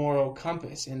moral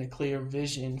compass and a clear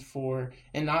vision you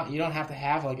don't have to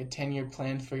have like a 10-year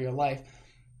plan for your life,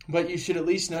 but you should at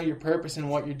least know your purpose and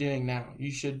what you're doing now. You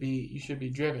should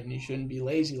be driven. You shouldn't be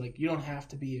lazy. Like, you don't have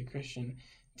to be a Christian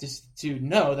just to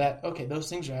know that, okay, those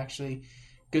things are actually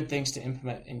good things to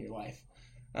implement in your life.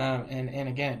 And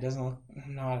again, it doesn't look,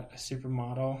 I'm not a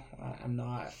supermodel. I'm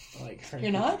not like Hercules.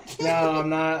 You're not? No, I'm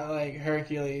not like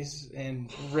Hercules and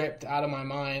ripped out of my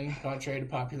mind, contrary to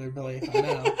popular belief. I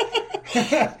know.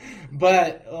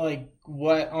 But like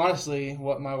what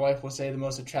my wife will say the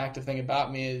most attractive thing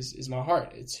about me is my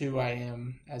heart. It's who I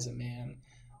am as a man.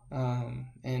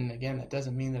 And again, that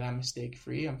doesn't mean that I'm mistake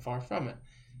free. I'm far from it.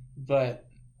 But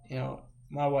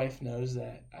my wife knows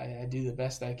that I do the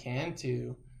best I can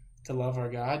to love our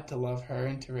God, to love her,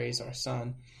 and to raise our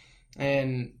son.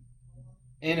 And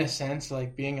in a sense,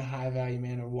 like being a high value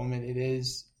man or woman, it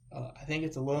is, I think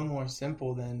it's a little more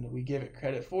simple than we give it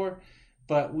credit for,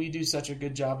 but we do such a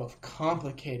good job of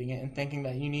complicating it and thinking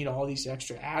that you need all these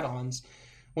extra add-ons,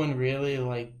 when really,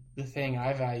 like, the thing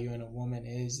I value in a woman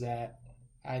is that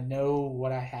I know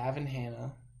what I have in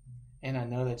Hannah, and I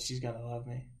know that she's going to love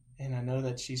me, and I know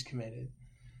that she's committed.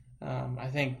 I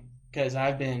think because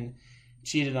I've been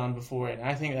cheated on before, and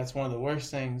I think that's one of the worst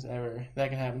things ever that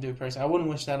can happen to a person. I wouldn't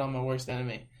wish that on my worst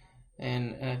enemy.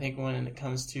 And I think when it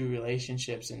comes to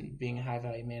relationships and being a high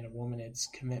value man or woman, it's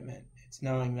commitment. It's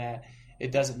knowing that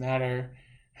it doesn't matter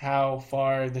how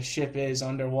far the ship is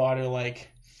underwater, like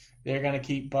they're going to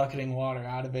keep bucketing water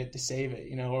out of it to save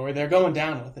it, or they're going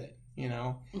down with it,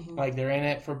 Mm-hmm. like they're in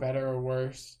it for better or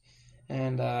worse.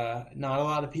 And not a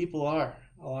lot of people are.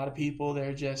 A lot of people,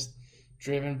 they're just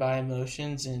driven by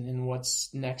emotions and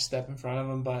what's next step in front of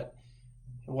them. But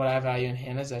what I value in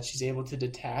Hannah is that she's able to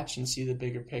detach and see the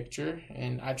bigger picture.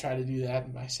 And I try to do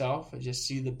that myself. I just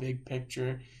see the big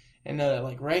picture and know that,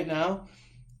 like, right now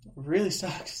it really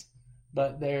sucks,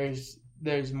 but there's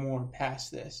more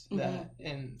past this. Mm-hmm. That,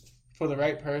 and for the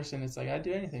right person, it's like I'd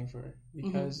do anything for her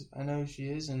because I know who she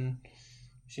is and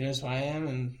she knows who I am,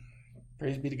 and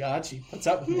praise be to God, she puts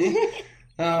up with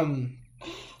me.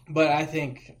 But I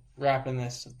think, wrapping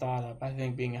this thought up, I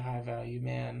think being a high value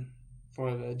man,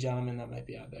 for the gentleman that might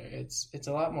be out there, it's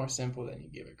a lot more simple than you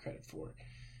give it credit for.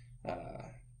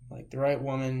 Like the right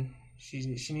woman, she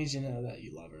needs to know that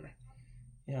you love her,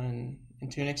 and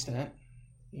to an extent,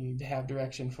 you need to have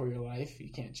direction for your life.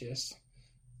 You can't just,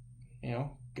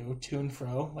 go to and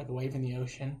fro like a wave in the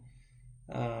ocean,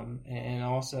 and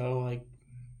also like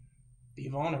be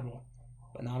vulnerable,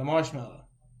 but not a marshmallow.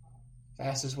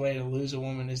 Fastest way to lose a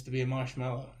woman is to be a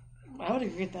marshmallow. I would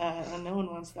agree with that. No one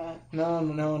wants that. No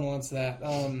one wants that.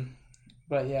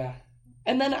 But yeah.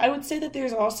 And then I would say that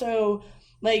there's also,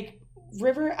 like,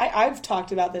 River, I've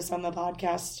talked about this on the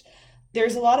podcast.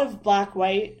 There's a lot of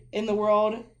black-white in the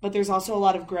world, but there's also a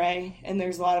lot of gray, and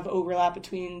there's a lot of overlap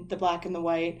between the black and the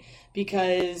white,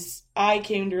 because I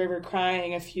came to River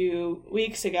crying a few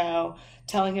weeks ago,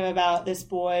 telling him about this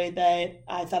boy that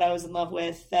I thought I was in love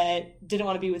with that didn't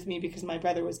want to be with me because my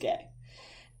brother was gay.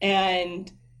 And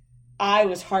I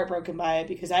was heartbroken by it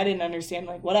because I didn't understand,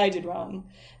 like, what I did wrong.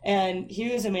 And he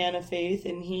was a man of faith,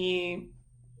 and he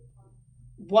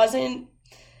wasn't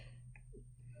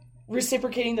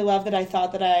reciprocating the love that I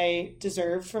thought that I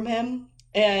deserved from him.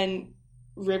 And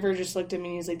River just looked at me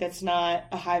and he's like, that's not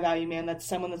a high value man. That's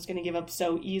someone that's going to give up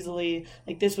so easily.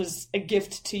 Like, this was a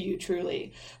gift to you,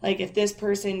 truly. Like, if this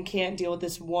person can't deal with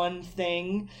this one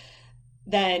thing,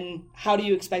 then how do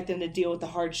you expect them to deal with the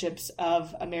hardships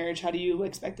of a marriage? How do you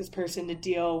expect this person to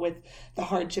deal with the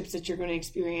hardships that you're going to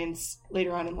experience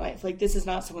later on in life? Like, this is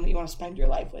not someone that you want to spend your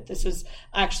life with. This was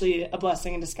actually a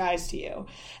blessing in disguise to you.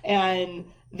 And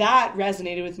that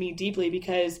resonated with me deeply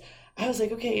because I was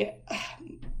like, okay,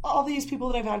 all these people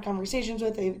that I've had conversations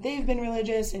with, they've been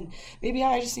religious, and maybe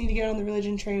I just need to get on the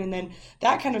religion train. And then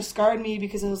that kind of scarred me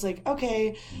because I was like,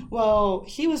 okay, well,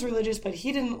 he was religious, but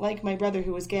he didn't like my brother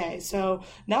who was gay. So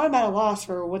now I'm at a loss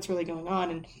for what's really going on.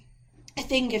 And I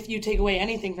think if you take away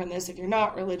anything from this, if you're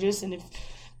not religious and if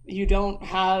you don't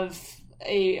have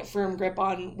a firm grip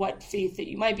on what faith that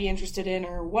you might be interested in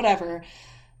or whatever,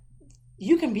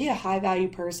 you can be a high value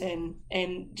person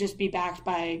and just be backed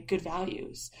by good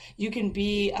values. You can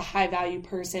be a high value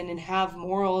person and have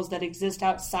morals that exist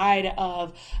outside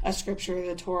of a scripture,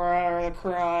 the Torah or the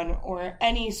Quran or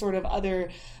any sort of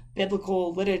other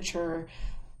biblical literature.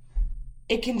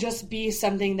 It can just be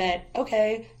something that,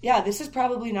 okay, yeah, this is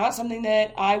probably not something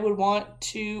that I would want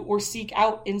to or seek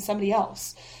out in somebody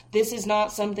else. This is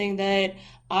not something that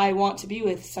I want to be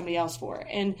with somebody else for.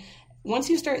 And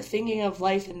once you start thinking of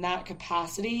life in that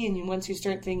capacity, and once you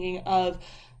start thinking of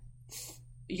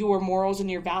your morals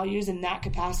and your values in that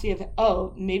capacity of,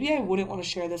 oh, maybe I wouldn't want to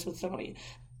share this with somebody,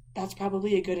 that's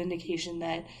probably a good indication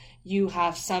that you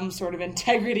have some sort of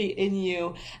integrity in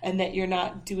you and that you're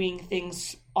not doing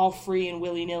things all free and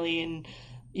willy-nilly and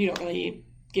you don't really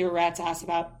give a rat's ass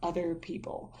about other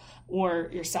people or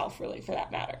yourself, really, for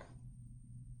that matter.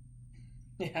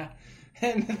 Yeah.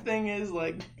 And the thing is,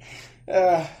 like,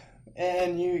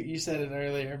 and you said it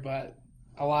earlier, but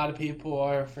a lot of people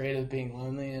are afraid of being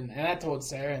lonely, and I told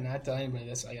Sarah, and I tell anybody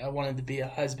this, like, I wanted to be a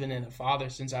husband and a father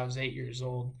since I was 8 years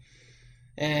old.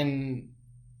 And,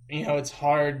 you know, it's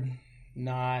hard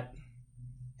not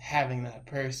having that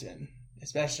person,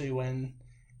 especially when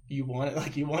you want it,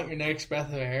 like you want your next breath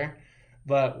of air,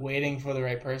 but waiting for the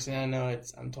right person. I know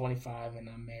I'm 25 and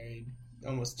I'm married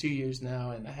almost 2 years now,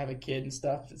 and I have a kid and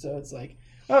stuff, so it's like,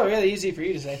 oh, really easy for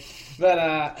you to say.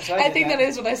 But so I think that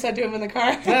is what I said to him in the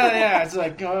car. yeah, it's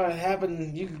like, oh, it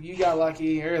happened. You got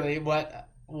lucky early. What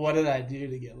did I do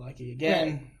to get lucky? Again,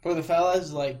 Right. For the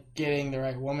fellas, like getting the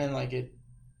right woman, like it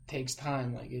takes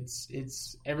time. Like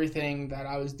it's everything that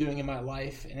I was doing in my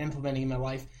life and implementing in my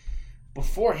life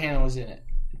before Hannah was in it,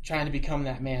 trying to become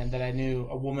that man that I knew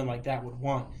a woman like that would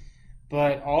want.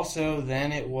 But also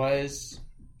then it was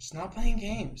just not playing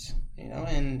games, you know.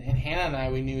 And Hannah and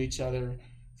I, we knew each other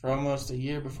for almost a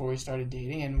year before we started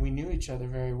dating, and we knew each other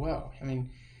very well. I mean,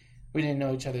 we didn't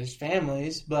know each other's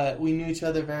families, but we knew each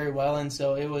other very well, and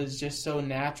so it was just so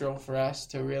natural for us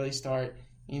to really start,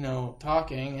 you know,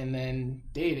 talking and then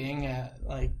dating at,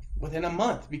 like, within a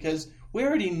month, because we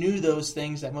already knew those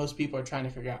things that most people are trying to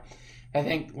figure out. I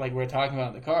think, like we're talking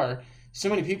about in the car, so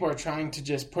many people are trying to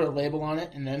just put a label on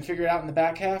it and then figure it out in the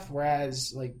back half,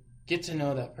 whereas, like, get to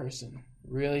know that person.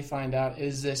 Really find out,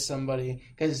 is this somebody?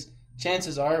 Because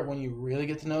chances are, when you really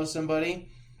get to know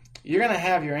somebody, you're going to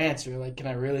have your answer. Like, can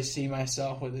I really see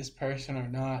myself with this person or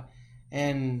not?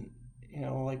 And, you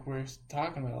know, like we're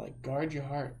talking about, like, guard your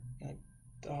heart. Like,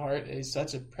 the heart is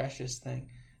such a precious thing.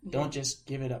 Don't just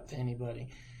give it up to anybody.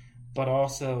 But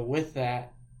also with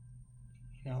that,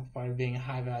 you know, part of being a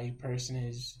high-value person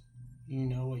is you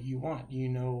know what you want. You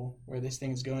know where this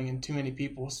thing's going. And too many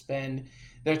people spend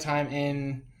their time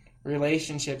in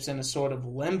relationships in a sort of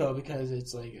limbo, because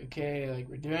it's like, okay, like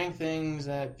we're doing things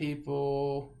that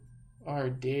people are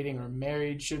dating or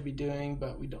married should be doing,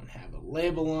 but we don't have a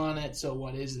label on it. So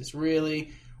what is this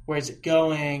really? Where's it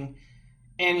going?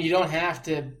 And you don't have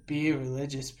to be a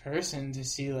religious person to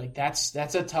see, like, that's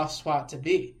a tough spot to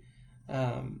be.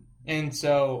 And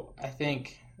so I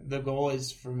think the goal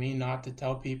is for me not to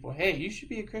tell people, hey, you should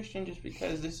be a Christian just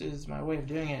because this is my way of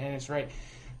doing it and it's right.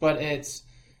 But it's,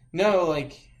 no,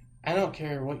 like, I don't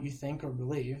care what you think or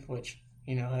believe, which,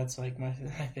 you know, that's like my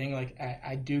thing. Like,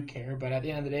 I do care, but at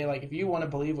the end of the day, like, if you want to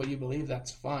believe what you believe,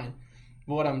 that's fine.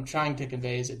 But what I'm trying to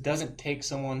convey is it doesn't take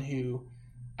someone who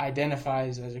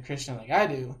identifies as a Christian like I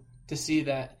do to see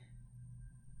that,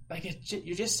 like,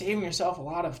 you're just saving yourself a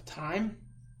lot of time,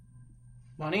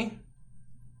 money,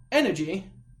 energy,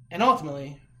 and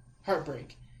ultimately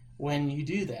heartbreak when you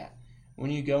do that.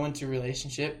 When you go into a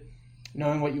relationship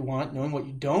knowing what you want, knowing what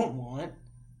you don't want,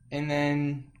 and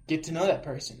then get to know that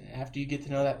person. And after you get to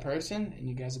know that person and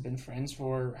you guys have been friends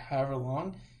for however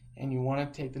long and you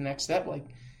want to take the next step, like,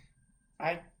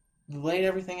 I laid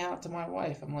everything out to my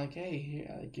wife. I'm like, hey,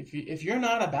 like, if you're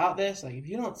not about this, like, if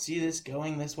you don't see this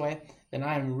going this way, then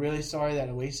I'm really sorry that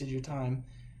I wasted your time.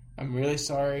 I'm really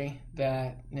sorry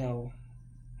that, you know,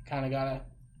 kind of gotta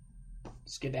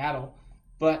skedaddle.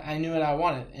 But I knew what I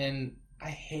wanted, and I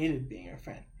hated being her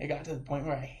friend. It got to the point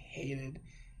where I hated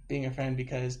being a friend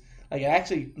because, like, it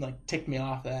actually, like, ticked me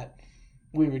off that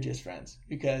we were just friends,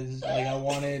 because, like, I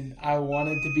wanted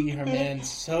to be her man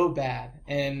so bad,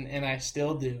 and I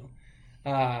still do.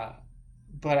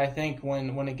 But I think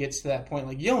when it gets to that point,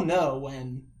 like, you'll know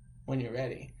when you're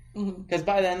ready, because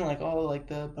by then, like, all, like,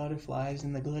 the butterflies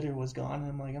and the glitter was gone, and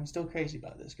I'm like, I'm still crazy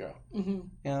about this girl, you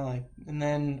know, like, and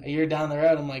then a year down the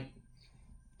road, I'm like,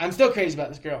 I'm still crazy about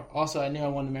this girl. Also, I knew I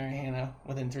wanted to marry Hannah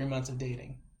within 3 months of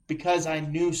dating, because I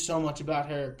knew so much about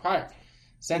her prior.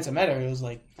 Since I met her, it was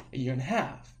like a year and a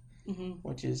half,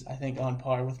 which is, I think, on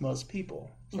par with most people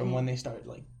from when they start,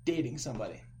 like, dating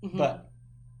somebody. But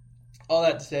all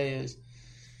that to say is,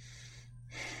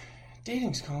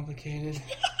 dating's complicated.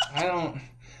 I don't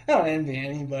envy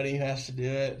anybody who has to do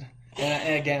it.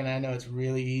 And again, I know it's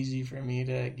really easy for me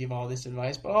to give all this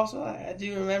advice, but also I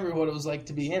do remember what it was like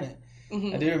to be in it.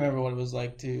 I do remember what it was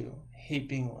like to hate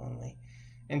being lonely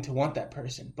and to want that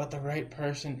person. But the right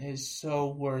person is so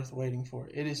worth waiting for.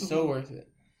 It is so worth it.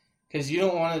 Because you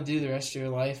don't want to do the rest of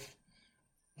your life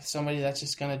with somebody that's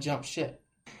just going to jump shit.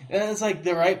 And it's like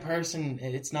the right person,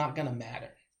 it's not going to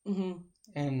matter.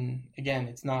 And again,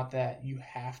 it's not that you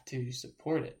have to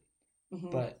support it.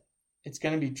 But it's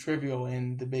going to be trivial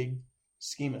in the big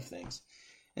scheme of things.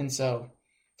 And so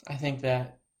I think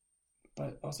that,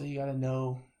 but also you got to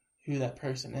know who that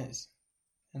person is.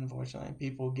 And unfortunately,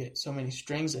 people get so many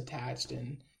strings attached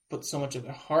and put so much of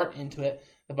their heart into it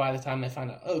that by the time they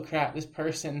find out, oh crap, this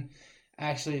person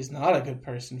actually is not a good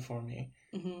person for me,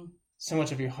 so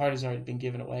much of your heart has already been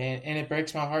given away. And it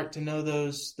breaks my heart to know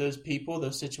those people,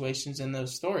 those situations, and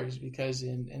those stories, because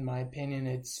in my opinion,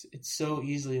 it's so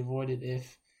easily avoided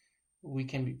if we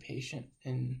can be patient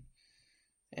and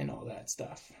all that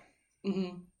stuff.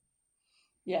 Mm-hmm.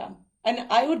 Yeah. And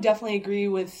I would definitely agree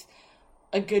with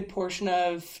a good portion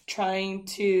of trying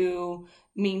to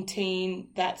maintain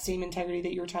that same integrity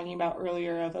that you were talking about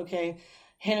earlier of, okay,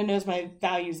 Hannah knows my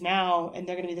values now, and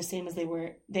they're going to be the same as they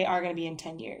are going to be in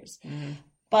 10 years. Mm-hmm.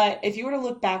 But if you were to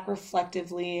look back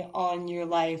reflectively on your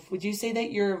life, would you say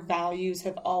that your values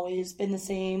have always been the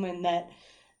same and that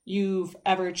you've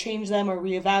ever changed them or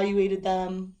reevaluated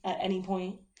them at any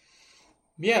point?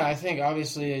 Yeah, I think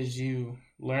obviously as you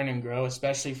learn and grow,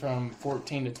 especially from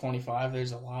 14 to 25,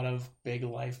 there's a lot of big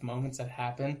life moments that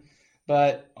happen.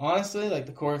 But honestly, like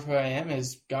the core of who I am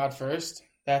is God first.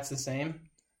 That's the same.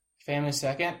 Family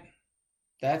second.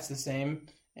 That's the same.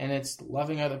 And it's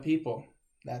loving other people.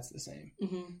 That's the same.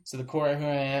 Mm-hmm. So the core of who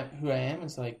I am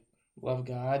is like love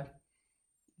God,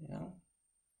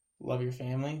 love your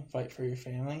family, fight for your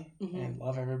family, mm-hmm. and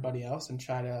love everybody else, and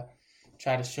try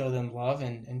to show them love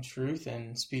and truth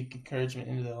and speak encouragement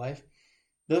into their life.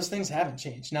 Those things haven't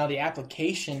changed. Now the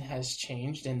application has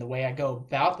changed and the way I go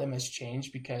about them has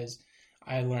changed because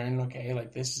I learned, okay,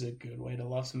 like this is a good way to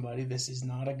love somebody. This is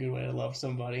not a good way to love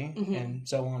somebody, mm-hmm. and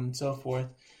so on and so forth.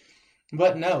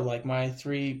 But no, like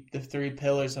the three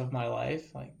pillars of my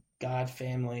life, like God,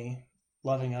 family,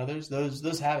 loving others,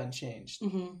 those haven't changed.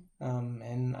 Mm-hmm.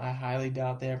 And I highly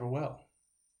doubt they ever will.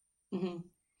 Mm-hmm.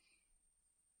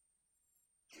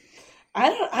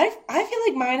 I feel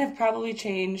like mine have probably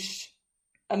changed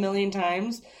a million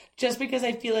times just because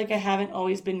I feel like I haven't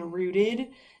always been rooted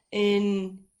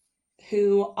in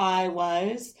who I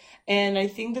was. And I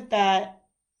think that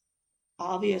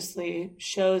obviously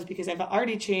shows because I've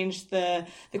already changed the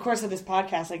course of this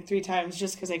podcast like 3 times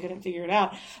just because I couldn't figure it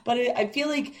out. But I feel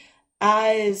like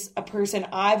as a person,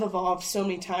 I've evolved so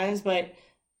many times, but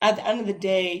at the end of the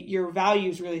day, your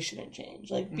values really shouldn't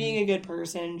change. Like being a good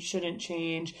person shouldn't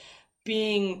change.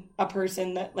 Being a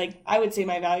person that, like, I would say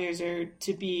my values are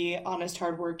to be honest,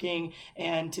 hardworking,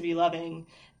 and to be loving.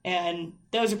 And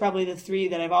those are probably the 3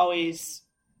 that I've always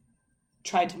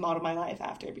tried to model my life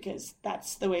after because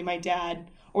that's the way my dad,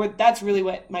 or that's really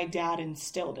what my dad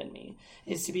instilled in me,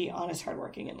 is to be honest,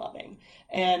 hardworking, and loving.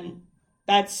 And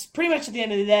that's pretty much at the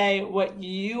end of the day what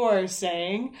you are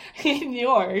saying in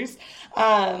yours.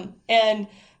 And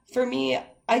for me,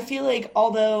 I feel like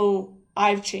although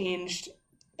I've changed,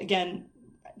 again,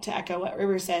 to echo what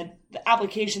River said, the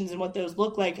applications and what those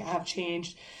look like have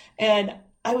changed. And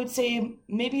I would say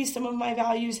maybe some of my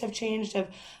values have changed of,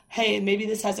 hey, maybe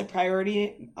this has a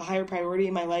higher priority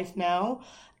in my life now.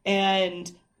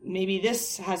 And maybe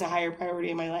this has a higher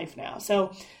priority in my life now.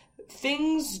 So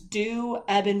things do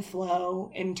ebb and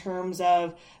flow in terms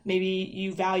of maybe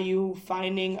you value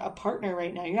finding a partner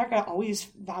right now. You're not going to always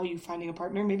value finding a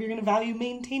partner. Maybe you're going to value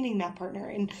maintaining that partner.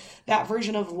 And that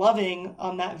version of loving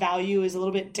on that value is a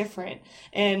little bit different.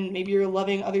 And maybe you're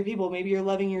loving other people. Maybe you're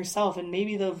loving yourself. And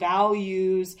maybe the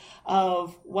values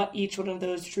of what each one of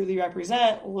those truly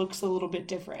represent looks a little bit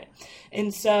different.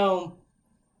 And so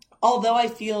although I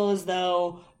feel as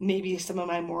though maybe some of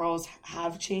my morals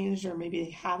have changed or maybe they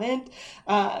haven't,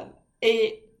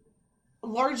 it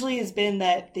largely has been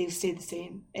that they've stayed the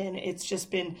same. And it's just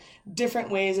been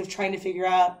different ways of trying to figure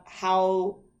out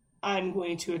how I'm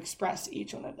going to express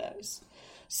each one of those.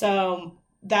 So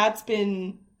that's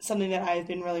been something that I've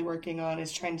been really working on,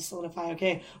 is trying to solidify,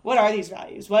 okay, what are these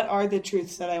values? What are the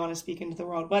truths that I want to speak into the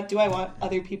world? What do I want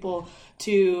other people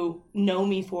to know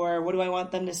me for? What do I want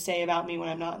them to say about me when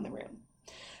I'm not in the room?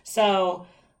 So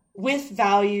with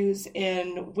values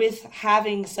and with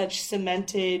having such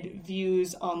cemented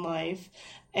views on life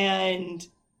and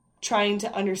trying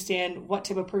to understand what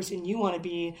type of person you want to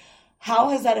be, how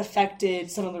has that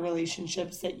affected some of the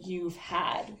relationships that you've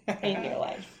had in your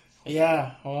life?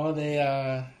 Yeah, well, they,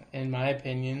 in my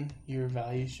opinion, your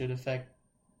values should affect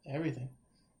everything.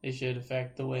 They should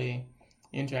affect the way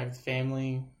you interact with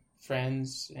family,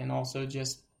 friends, and also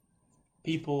just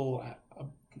people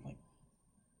like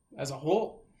as a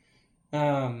whole.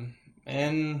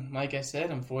 And like I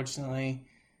said, unfortunately,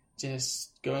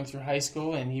 just going through high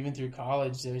school and even through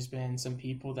college, there's been some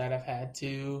people that I've had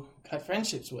to cut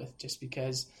friendships with just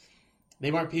because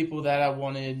they weren't people that I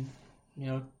wanted,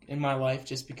 in my life,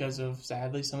 just because of,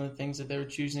 sadly, some of the things that they were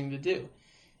choosing to do.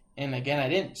 And again, I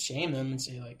didn't shame them and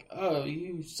say like, oh,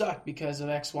 you suck because of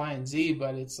X, Y, and Z,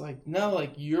 but it's like, no,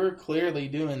 like you're clearly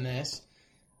doing this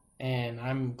and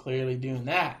I'm clearly doing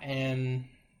that, and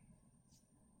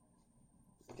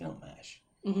they don't mesh.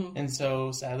 Mm-hmm. And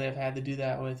so sadly I've had to do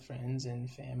that with friends and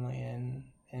family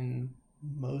and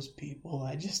most people.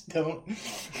 I just don't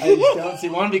see,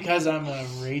 one, because I'm a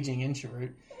raging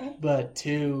introvert, but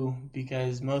two,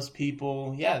 because most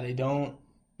people, they don't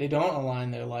align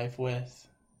their life with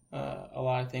a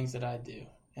lot of things that I do.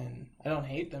 And I don't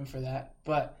hate them for that,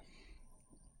 but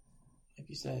like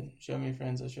you said, show me your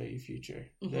friends, I'll show you your future.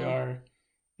 Mm-hmm.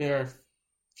 There are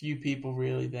few people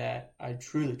really that I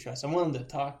truly trust. I'm willing to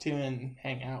talk to and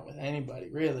hang out with anybody,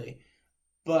 really.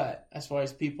 But as far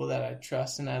as people that I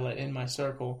trust and I let in my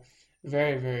circle,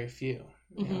 very, very few.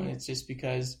 You know, and it's just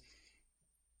because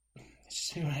it's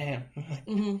just who I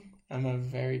am. I'm a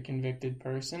very convicted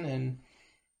person, and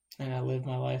I live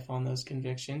my life on those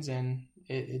convictions, and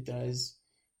it does,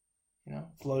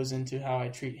 flows into how I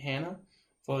treat Hannah,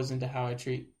 flows into how I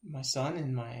treat my son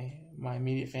and my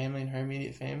immediate family and her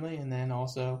immediate family, and then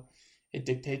also it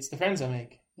dictates the friends I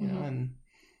make, you know, and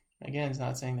again, it's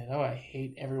not saying that, I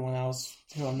hate everyone else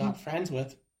who I'm not friends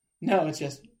with. No, it's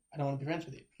just, I don't want to be friends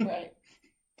with you. Right.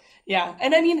 Yeah.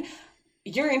 And I mean,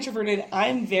 you're introverted.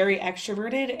 I'm very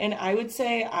extroverted. And I would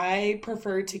say I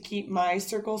prefer to keep my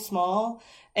circle small.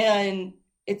 And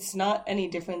it's not any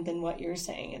different than what you're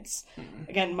saying. It's,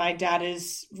 again, my dad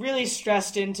is really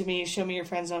stressed into me, show me your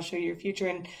friends and I'll show you your future.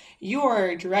 And you are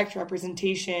a direct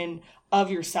representation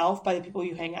of yourself by the people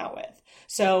you hang out with.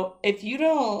 So if you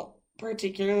don't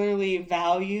particularly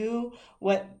value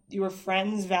what your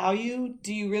friends value,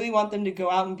 do you really want them to go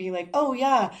out and be like, oh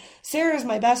yeah, Sarah's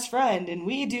my best friend and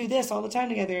we do this all the time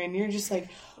together, and you're just like,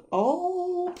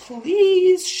 oh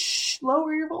please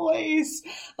lower your voice?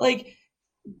 Like,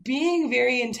 being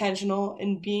very intentional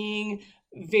and being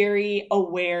very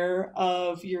aware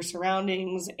of your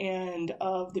surroundings and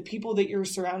of the people that you're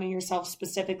surrounding yourself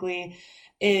specifically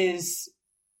is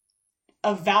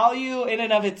a value in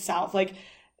and of itself. Like,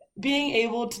 being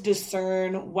able to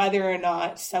discern whether or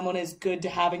not someone is good to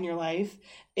have in your life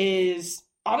is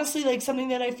honestly like something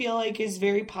that I feel like is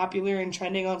very popular and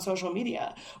trending on social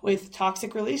media with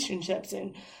toxic relationships.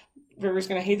 And River's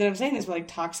going to hate that I'm saying this, but like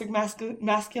toxic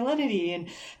masculinity and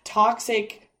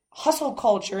toxic hustle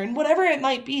culture and whatever it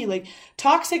might be, like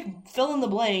toxic fill in the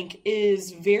blank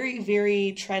is very,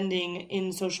 very trending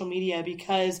in social media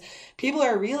because people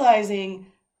are realizing,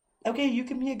 okay, you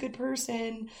can be a good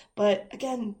person, but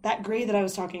again, that gray that I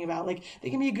was talking about, like they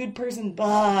can be a good person,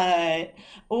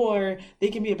 or they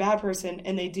can be a bad person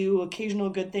and they do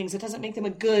occasional good things. It doesn't make them a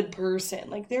good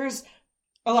person. Like there's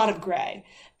a lot of gray,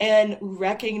 and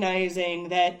recognizing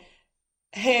that,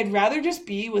 hey, I'd rather just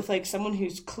be with like someone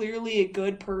who's clearly a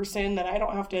good person that I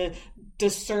don't have to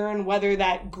discern whether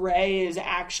that gray is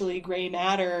actually gray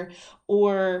matter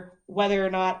or whether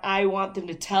or not I want them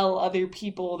to tell other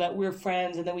people that we're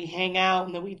friends and that we hang out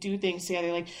and that we do things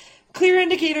together. Like, clear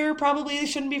indicator, probably they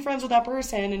shouldn't be friends with that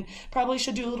person and probably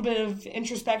should do a little bit of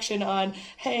introspection on,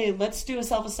 hey, let's do a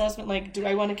self-assessment. Like, do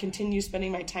I want to continue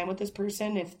spending my time with this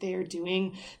person if they're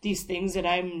doing these things that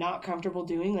I'm not comfortable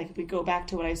doing? Like, if we go back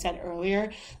to what I said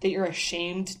earlier, that you're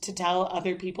ashamed to tell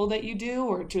other people that you do,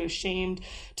 or ashamed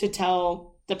to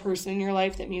tell the person in your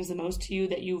life that means the most to you,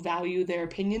 that you value their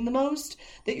opinion the most,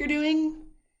 that you're doing,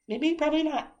 probably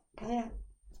not.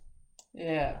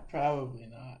 Yeah, probably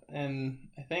not. And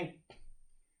I think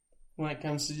when it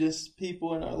comes to just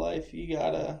people in our life, you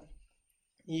gotta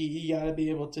be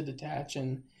able to detach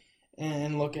and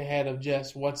look ahead of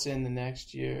just what's in the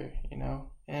next year, you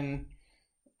know. And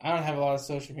I don't have a lot of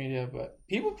social media, but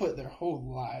people put their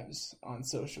whole lives on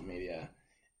social media,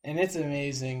 and it's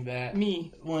amazing that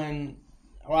when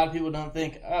a lot of people don't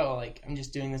think, oh, like I'm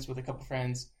just doing this with a couple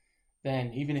friends,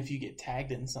 then even if you get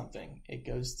tagged in something, it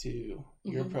goes to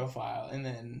your profile, and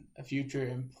then a future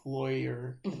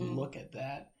employer can look at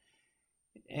that.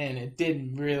 And it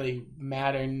didn't really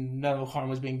matter. No harm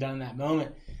was being done in that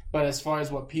moment. But as far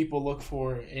as what people look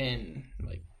for in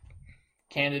like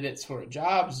candidates for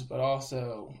jobs, but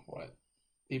also what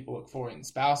people look for in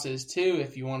spouses too,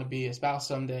 if you want to be a spouse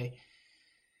someday,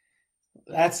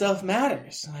 that stuff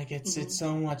matters. Like it's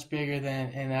so much bigger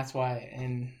than, and that's why,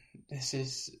 and this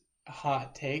is a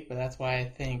hot take, but that's why I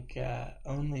think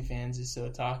OnlyFans is so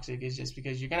toxic, is just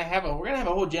because we're gonna have a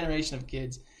whole generation of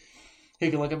kids who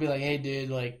can look and be like, hey dude,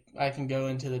 like I can go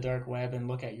into the dark web and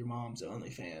look at your mom's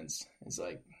OnlyFans. It's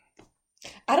like,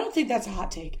 I don't think that's a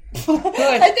hot take.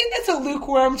 I think that's a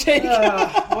lukewarm take.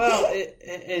 Well,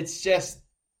 it's just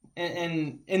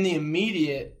in the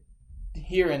immediate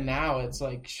here and now, it's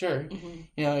like, sure,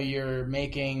 you know, you're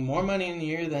making more money in a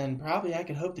year than probably I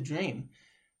could hope to dream,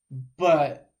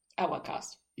 but at what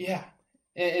cost? Yeah,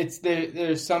 it's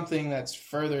there's something that's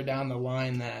further down the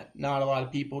line that not a lot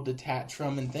of people detach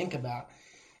from and think about.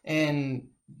 And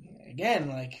again,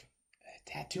 like a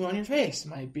tattoo on your face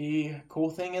might be a cool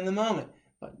thing in the moment,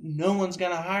 but no one's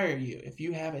going to hire you if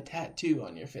you have a tattoo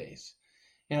on your face.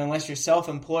 Unless you're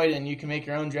self-employed and you can make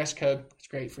your own dress code, it's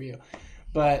great for you.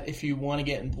 But if you want to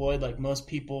get employed, like most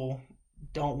people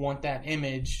don't want that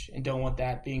image and don't want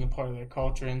that being a part of their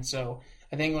culture. And so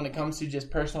I think when it comes to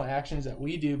just personal actions that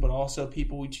we do, but also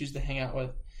people we choose to hang out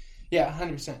with, yeah,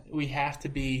 100%. We have to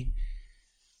be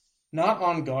not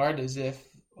on guard as if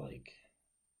like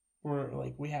we're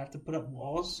like we have to put up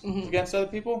walls against other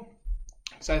people.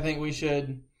 Because I think we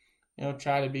should,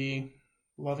 try to be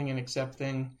loving and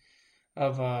accepting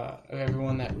of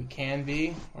everyone that we can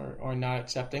be, or not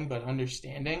accepting, but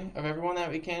understanding of everyone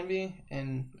that we can be.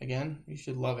 And again, you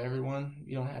should love everyone.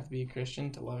 You don't have to be a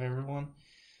Christian to love everyone.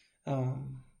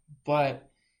 But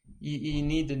you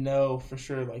need to know for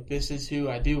sure, like, this is who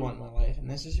I do want in my life, and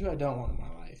this is who I don't want in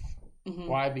my life.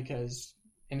 Why? Because,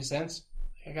 in a sense,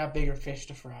 I got bigger fish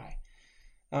to fry.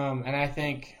 And I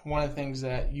think one of the things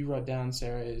that you wrote down,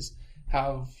 Sarah, is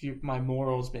how my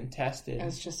morals been tested. I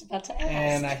was just about to ask.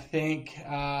 And I think,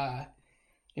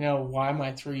 why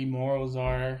my 3 morals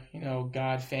are,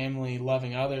 God, family,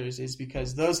 loving others, is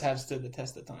because those have stood the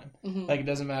test of time. Like, it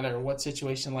doesn't matter what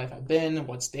situation in life I've been,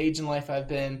 what stage in life I've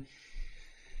been.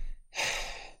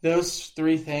 Those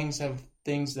 3 things have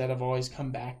things that I've always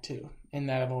come back to and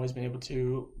that I've always been able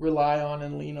to rely on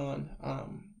and lean on.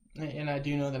 And I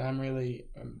do know that I'm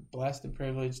blessed and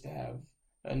privileged to have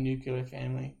a nuclear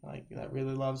family like that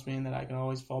really loves me and that I can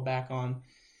always fall back on.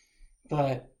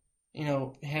 But,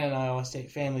 Hannah and I always say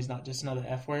family's not just another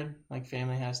F word. Like,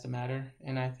 family has to matter.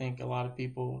 And I think a lot of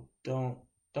people don't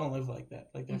live like that.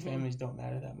 Like, their families don't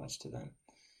matter that much to them.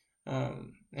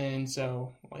 And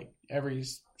so, like, every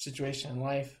situation in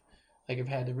life, like, I've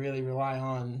had to really rely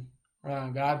on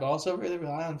God, but also really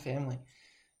rely on family.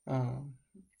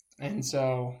 And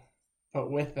so, but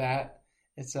with that,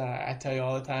 it's I tell you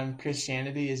all the time,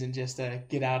 Christianity isn't just a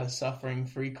get out of suffering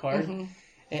free card.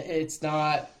 It's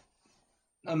not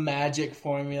a magic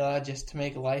formula just to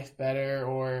make life better,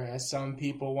 or as some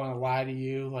people want to lie to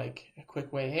you, like a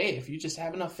quick way, hey, if you just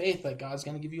have enough faith, like, God's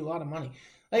going to give you a lot of money.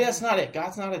 Like, that's not it.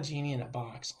 God's not a genie in a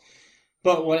box.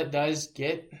 But what it does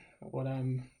get, what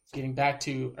I'm getting back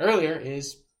to earlier,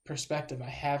 is perspective. I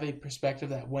have a perspective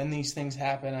that when these things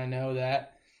happen, I know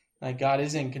that, like, God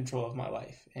is in control of my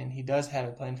life, and He does have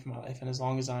a plan for my life. And as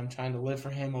long as I'm trying to live for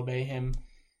Him, obey Him,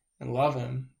 and love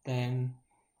Him, then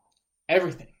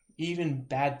everything, even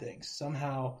bad things,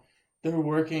 somehow they're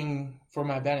working for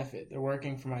my benefit. They're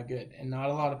working for my good. And not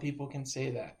a lot of people can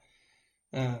say that.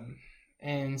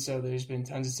 And so there's been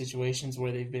tons of situations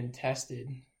where they've been tested,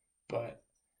 but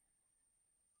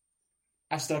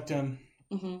I stuck to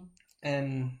them.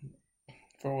 And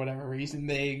for whatever reason,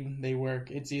 they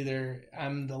work. It's either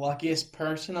I'm the luckiest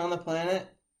person on the planet,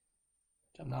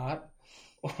 which I'm not,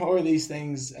 or these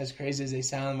things, as crazy as they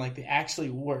sound, like, they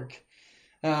actually work.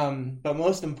 But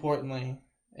most importantly,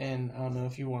 and I don't know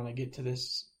if you want to get to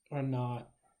this or not,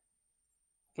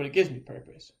 but it gives me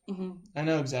purpose. I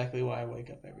know exactly why I wake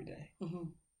up every day.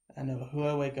 I know who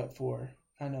I wake up for.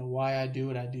 I know why I do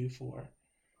what I do for.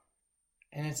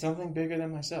 And it's something bigger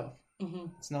than myself.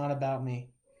 It's not about me.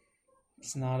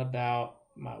 It's not about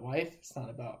my wife. It's not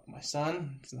about my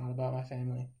son. It's not about my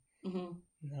family. No,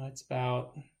 it's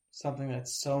about something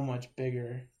that's so much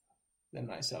bigger than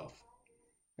myself.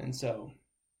 And so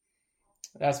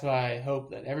that's what I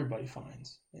hope that everybody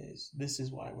finds, is this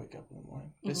is why I wake up in the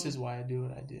morning. This is why I do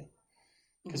what I do.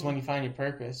 Because when you find your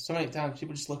purpose, so many times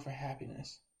people just look for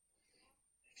happiness.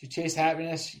 If you chase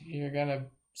happiness, you're going to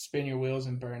spin your wheels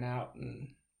and burn out. And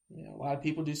a lot of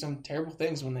people do some terrible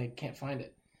things when they can't find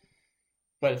it.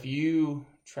 But if you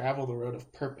travel the road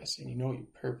of purpose and you know what your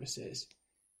purpose is,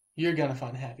 you're going to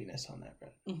find happiness on that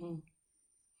road.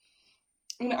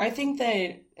 I think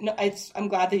that I'm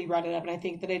glad that you brought it up, and I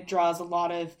think that it draws a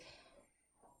lot of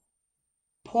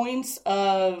points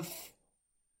of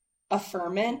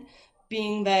affirmation,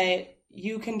 being that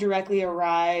you can directly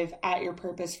arrive at your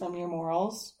purpose from your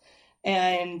morals,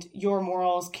 and your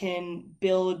morals can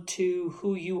build to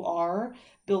who you are,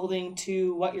 building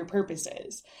to what your purpose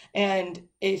is. And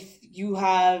if you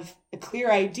have a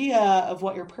clear idea of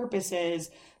what your purpose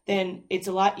is, then it's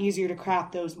a lot easier to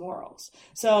craft those morals.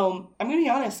 So I'm going to be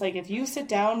honest, like, if you sit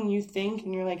down and you think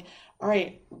and you're like, all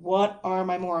right, what are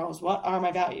my morals? What are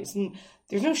my values? And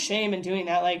there's no shame in doing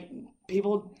that. Like,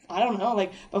 people, I don't know,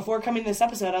 like, before coming to this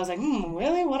episode, I was like,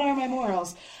 really? What are my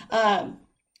morals?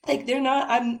 Like, they're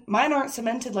not, mine aren't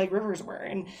cemented like Rivers were.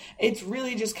 And it's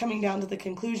really just coming down to the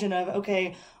conclusion of,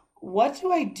 okay, what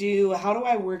do I do? How do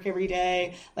I work every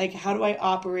day? Like, how do I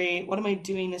operate? What am I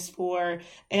doing this for?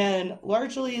 And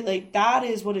largely, like, that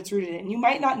is what it's rooted in. You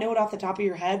might not know it off the top of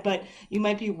your head, but you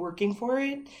might be working for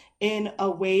it in a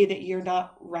way that you're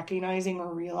not recognizing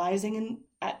or realizing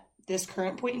at this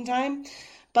current point in time.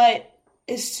 But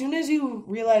as soon as you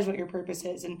realize what your purpose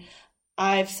is, and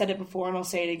I've said it before and I'll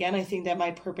say it again, I think that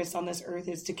my purpose on this earth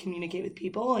is to communicate with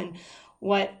people. And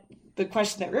what the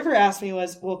question that River asked me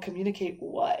was, well, communicate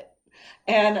what?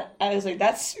 And I was like,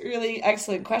 that's a really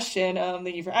excellent question.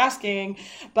 Thank you for asking.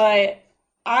 But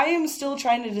I am still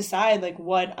trying to decide like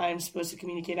what I'm supposed to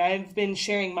communicate. I've been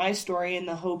sharing my story in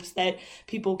the hopes that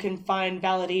people can find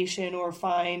validation or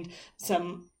find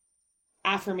some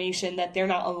affirmation that they're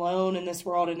not alone in this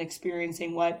world and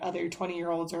experiencing what other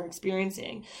 20-year-olds are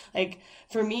experiencing. Like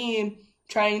for me,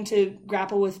 trying to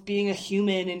grapple with being a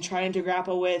human and trying to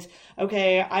grapple with,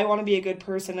 okay, I want to be a good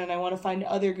person and I want to find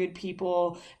other good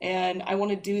people and I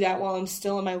want to do that while I'm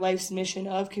still in my life's mission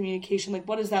of communication. Like,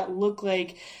 what does that look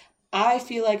like? I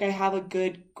feel like I have a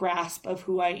good grasp of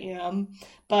who I am,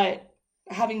 but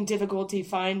having difficulty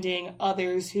finding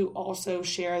others who also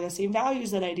share the same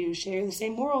values that I do, share the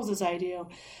same morals as I do,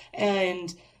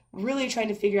 and really trying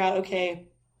to figure out, okay,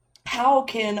 how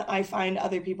can I find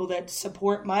other people that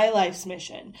support my life's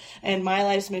mission and my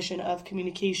life's mission of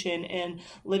communication and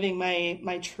living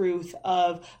my truth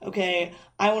of, okay,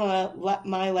 I want to let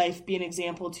my life be an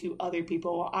example to other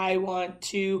people. I want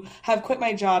to have quit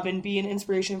my job and be an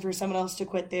inspiration for someone else to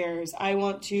quit theirs. I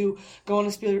want to go on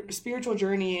a spiritual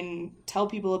journey and tell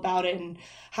people about it and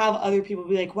have other people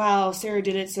be like, wow, Sarah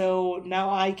did it, so now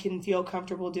I can feel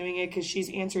comfortable doing it because she's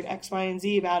answered X, Y, and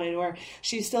Z about it, or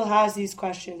she still has these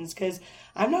questions, because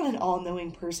I'm not an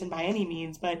all-knowing person by any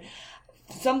means, but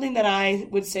something that I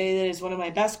would say that is one of my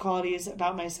best qualities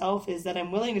about myself is that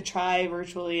I'm willing to try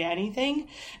virtually anything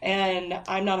and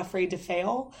I'm not afraid to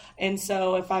fail. And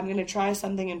so if I'm going to try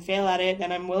something and fail at it,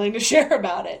 then I'm willing to share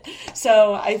about it.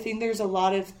 So I think there's a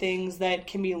lot of things that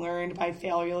can be learned by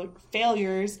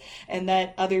failures and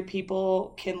that other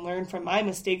people can learn from my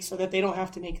mistakes so that they don't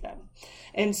have to make them.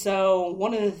 And so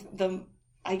one of the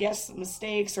I guess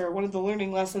mistakes or one of the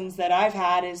learning lessons that I've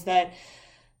had is that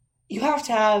you have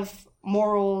to have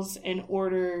morals in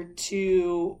order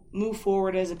to move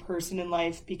forward as a person in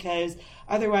life, because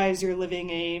otherwise you're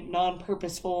living a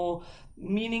non-purposeful,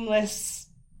 meaningless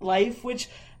life, which,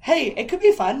 hey, it could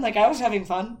be fun. Like, I was having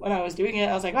fun when I was doing it.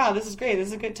 I was like, wow, this is great. This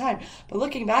is a good time. But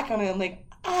looking back on it, I'm like,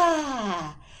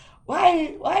 why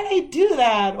did I do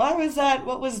that? Why was that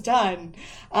what was done?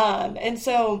 And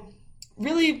so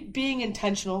really being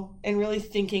intentional and really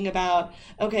thinking about,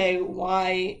 okay,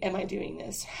 why am I doing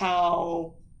this?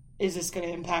 How is this going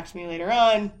to impact me later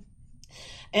on?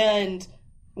 And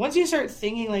once you start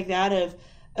thinking like that of,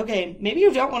 okay, maybe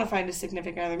you don't want to find a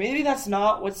significant other. Maybe that's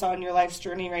not what's on your life's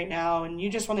journey right now and you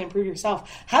just want to improve yourself.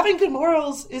 Having good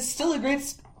morals is still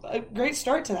a great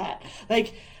start to that.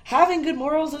 Like, having good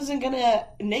morals isn't going to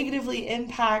negatively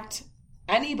impact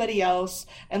anybody else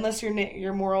unless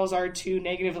your morals are to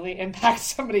negatively impact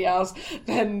somebody else.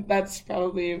 Then that's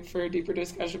probably for a deeper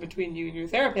discussion between you and your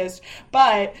therapist.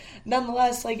 But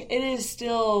nonetheless, like, it is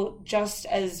still just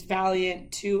as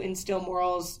valiant to instill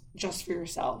morals just for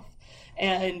yourself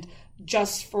and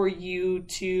just for you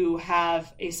to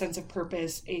have a sense of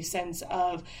purpose, a sense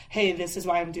of, hey, this is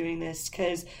why I'm doing this.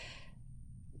 Because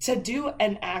to do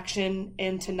an action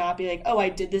and to not be like, oh, I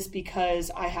did this because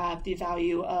I have the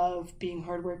value of being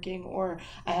hardworking, or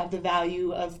I have the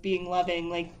value of being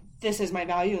loving, like, this is my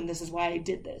value and this is why I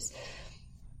did this.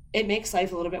 It makes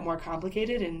life a little bit more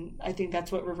complicated, and I think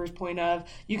that's what River's point of,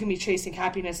 you can be chasing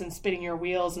happiness and spinning your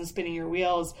wheels,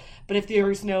 but if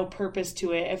there's no purpose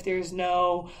to it, if there's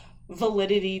no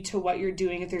validity to what you're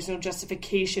doing, if there's no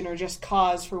justification or just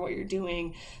cause for what you're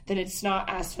doing, then it's not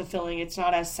as fulfilling, it's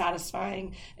not as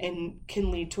satisfying, and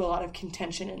can lead to a lot of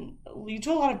contention and lead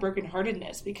to a lot of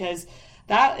brokenheartedness, because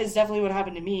that is definitely what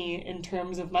happened to me in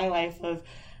terms of my life of,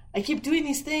 I keep doing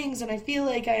these things and I feel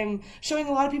like I'm showing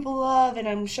a lot of people love and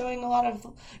I'm showing a lot of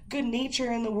good nature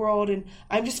in the world, and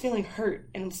I'm just feeling hurt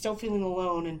and I'm still feeling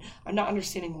alone and I'm not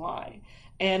understanding why.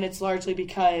 And it's largely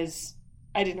because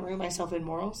I didn't root myself in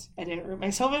morals. I didn't root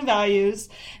myself in values.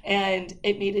 And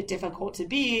it made it difficult to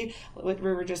be, what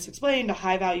River just explained, a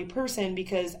high value person,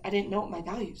 because I didn't know what my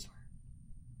values were.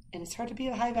 And it's hard to be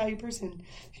a high value person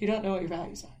if you don't know what your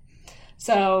values are.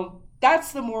 So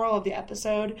that's the moral of the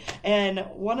episode. And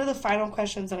one of the final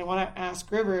questions that I want to ask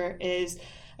River is,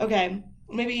 okay,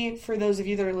 maybe for those of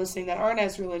you that are listening that aren't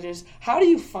as religious, how do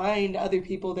you find other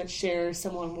people that share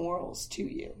similar morals to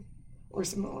you or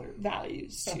similar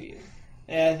values to you?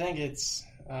 Yeah, I think it's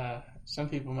some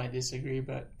people might disagree,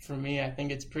 but for me, I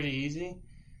think it's pretty easy.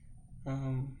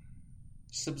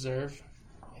 Just observe.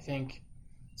 I think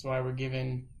that's why we're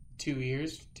given 2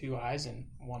 ears, 2 eyes, and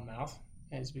 1 mouth.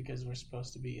 It's because we're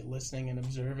supposed to be listening and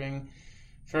observing.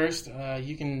 First,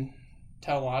 you can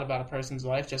tell a lot about a person's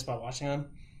life just by watching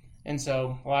them. And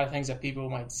so a lot of things that people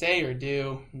might say or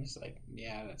do, I'm just like,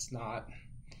 yeah, it's not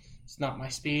my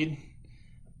speed.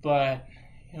 But,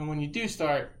 when you do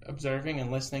start observing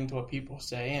and listening to what people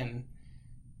say, and,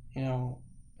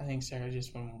 I think, Sarah,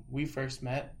 just when we first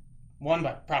met, one,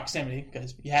 by proximity,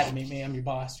 because you had to meet me, I'm your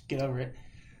boss, get over it.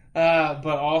 But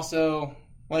also,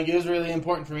 it was really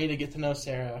important for me to get to know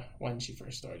Sarah when she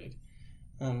first started.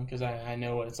 Because I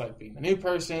know what it's like being a new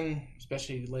person,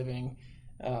 especially living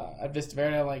at Vista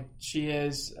Verde like she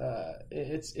is.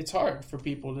 It's hard for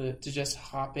people to just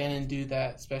hop in and do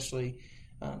that, especially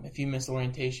if you miss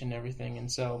orientation and everything.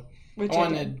 And so I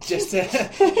wanted just to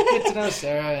get to know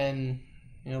Sarah and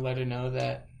let her know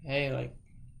that, hey, I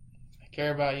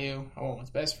care about you. I want what's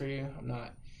best for you. I'm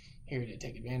not here to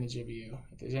take advantage of you.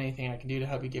 If there's anything I can do to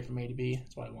help you get from A to B,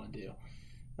 that's what I want to do.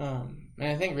 And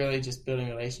I think really just building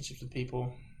relationships with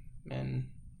people, and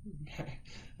at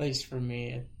least for me,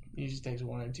 it usually takes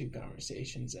 1 or 2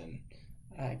 conversations, and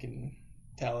I can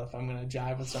tell if I'm going to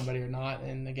jive with somebody or not.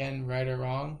 And again, right or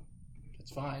wrong,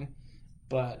 it's fine.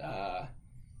 But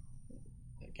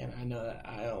again, I know that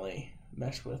I only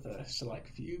mesh with a select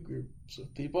few groups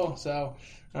of people. So,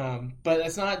 but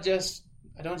it's not just,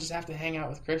 I don't just have to hang out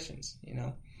with Christians,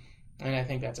 And I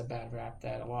think that's a bad rap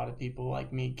that a lot of people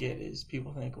like me get, is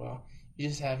people think, well, you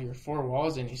just have your 4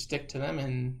 walls and you stick to them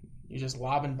and you're just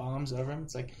lobbing bombs over them.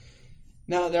 It's like,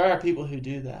 no, there are people who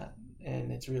do that,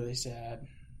 and it's really sad.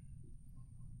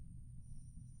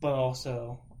 But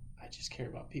also, I just care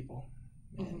about people.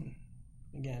 Mm-hmm. And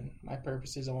again, my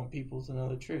purpose is I want people to know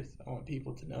the truth. I want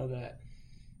people to know that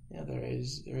there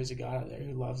is a God out there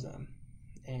who loves them.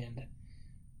 And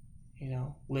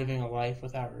living a life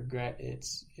without regret,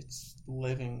 it's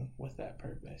living with that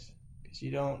purpose. Because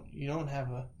you don't have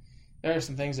there are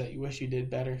some things that you wish you did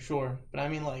better, sure. But I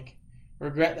mean,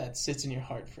 regret that sits in your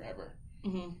heart forever.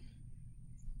 Mm-hmm.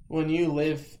 When you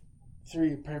live through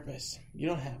your purpose, you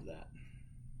don't have that.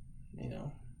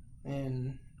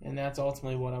 And that's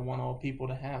ultimately what I want all people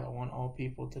to have. I want all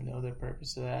people to know their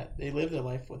purpose, so that they live their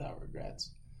life without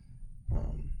regrets.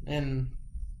 And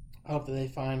I hope that they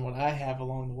find what I have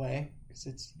along the way, because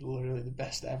it's literally the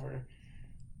best ever.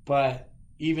 But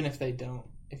even if they don't,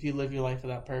 if you live your life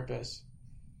without purpose,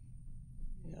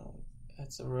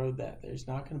 that's a road that there's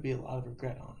not going to be a lot of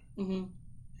regret on. Mm-hmm.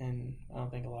 And I don't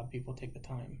think a lot of people take the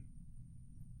time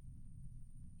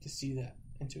to see that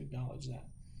and to acknowledge that.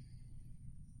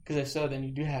 Because if so, then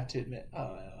you do have to admit,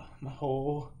 my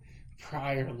whole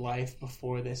prior life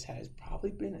before this has probably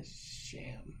been a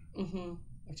sham. Mm-hmm.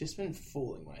 I've just been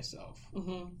fooling myself.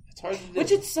 Mm-hmm. It's hard to do.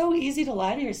 Which, it's so easy to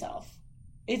lie to yourself.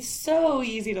 It's so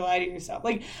easy to lie to yourself.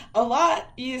 A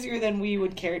lot easier than we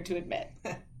would care to admit.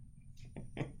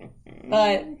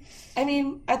 But, I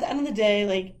mean, at the end of the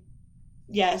day,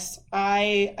 yes,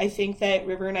 I think that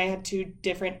River and I had 2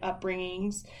 different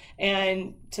upbringings,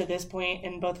 and to this point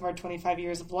in both of our 25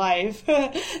 years of life,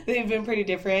 they've been pretty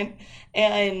different.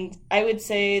 And I would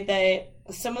say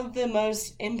that some of the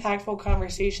most impactful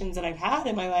conversations that I've had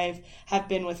in my life have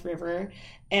been with River,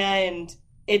 and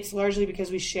it's largely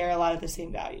because we share a lot of the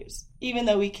same values, even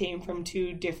though we came from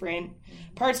 2 different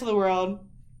parts of the world,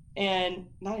 and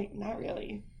not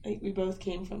really. We both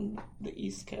came from the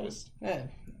East Coast. Yeah,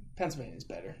 Pennsylvania's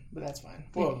better, but that's fine.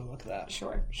 We'll overlook that.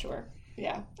 Sure.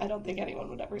 Yeah, I don't think anyone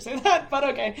would ever say that, but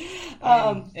okay.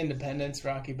 Independence,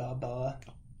 Rocky Balboa.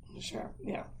 Sure,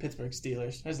 yeah. Pittsburgh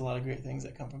Steelers. There's a lot of great things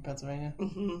that come from Pennsylvania.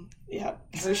 Mm-hmm. Yeah.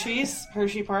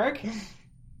 Hershey Park.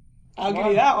 I'll give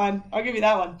you that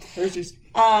one. Hershey's.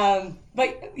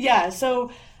 But yeah,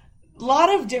 so a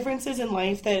lot of differences in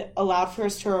life that allowed for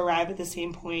us to arrive at the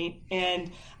same point.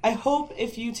 And I hope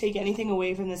if you take anything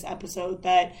away from this episode,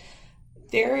 that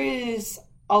there is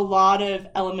a lot of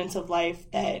elements of life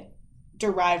that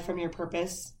derive from your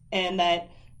purpose, and that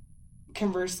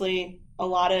conversely, a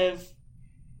lot of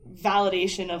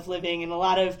validation of living and a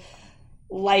lot of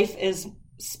life is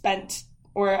spent,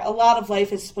 or a lot of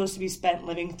life is supposed to be spent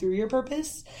living through your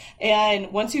purpose.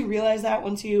 And once you realize that,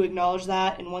 once you acknowledge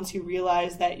that, and once you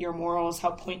realize that your morals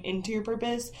help point into your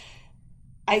purpose,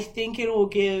 I think it will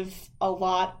give a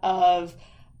lot of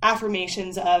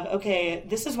affirmations of, okay,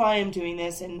 this is why I'm doing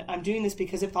this, and I'm doing this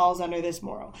because it falls under this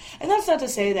moral. And that's not to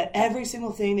say that every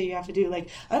single thing that you have to do, like,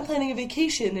 I'm planning a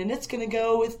vacation and it's going to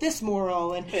go with this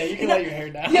moral. And yeah, you can let your hair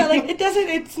down. Yeah, like,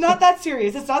 it's not that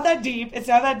serious. It's not that deep. It's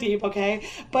not that deep, okay?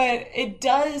 But it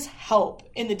does help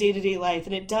in the day-to-day life,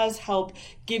 and it does help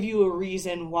give you a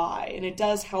reason why, and it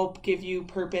does help give you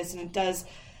purpose, and it does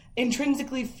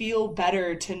intrinsically feel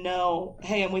better to know,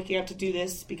 hey, I'm waking up to do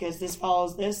this because this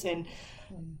follows this, and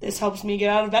this helps me get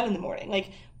out of bed in the morning.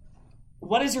 Like,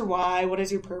 what is your why? What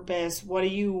is your purpose? What do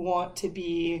you want to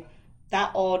be?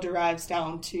 That all derives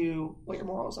down to what your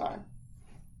morals are.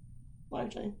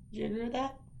 Largely. Do you agree with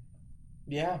that?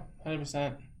 Yeah,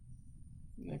 100%.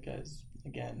 Because,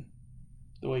 again,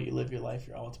 the way you live your life,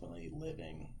 you're ultimately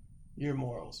living your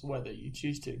morals, whether you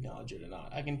choose to acknowledge it or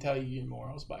not. I can tell you your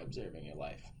morals by observing your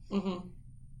life. Mm-hmm.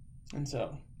 And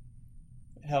so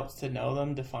it helps to know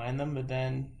them, define them, but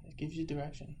then it gives you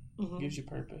direction. Mm-hmm. It gives you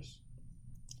purpose.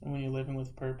 And when you're living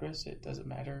with purpose, it doesn't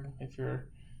matter if you're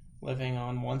living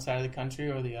on one side of the country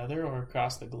or the other or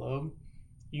across the globe.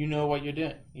 You know what you're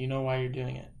doing. You know why you're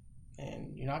doing it.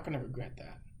 And you're not going to regret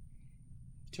that.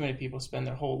 Too many people spend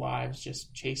their whole lives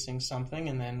just chasing something,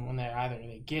 and then when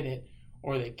they get it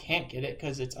or they can't get it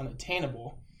because it's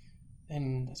unattainable,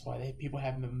 and that's why people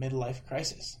have a midlife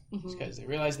crisis. Mm-hmm. It's because they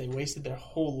realize they wasted their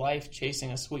whole life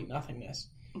chasing a sweet nothingness.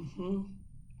 Mm-hmm.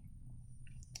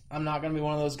 I'm not going to be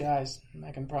one of those guys.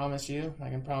 I can promise you. I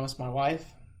can promise my wife,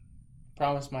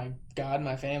 promise my God,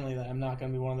 my family, that I'm not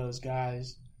going to be one of those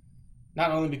guys.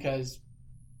 Not only because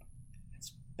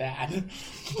it's bad,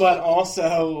 but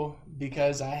also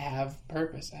because I have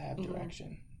purpose. I have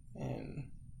direction. And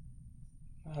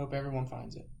I hope everyone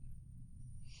finds it.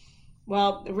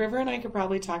 Well, River and I could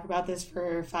probably talk about this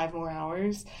for 5 more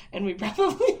hours, and we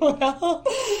probably will.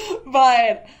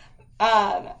 But,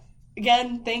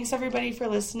 again, thanks everybody for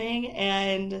listening,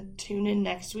 and tune in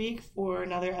next week for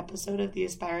another episode of the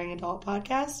Aspiring Adult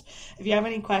Podcast. If you have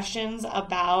any questions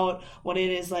about what it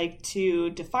is like to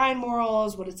define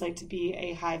morals, what it's like to be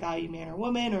a high-value man or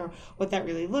woman, or what that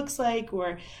really looks like,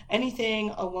 or anything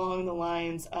along the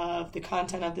lines of the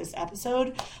content of this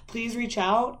episode, please reach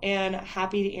out, and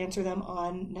happy to answer them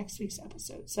on next week's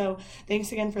episode. So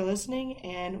thanks again for listening,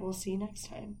 and we'll see you next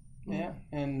time. Yeah,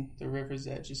 and the River's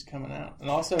Edge is coming out. And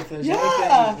also, if there's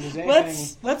anything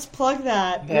let's plug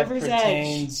that River's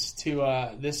pertains Edge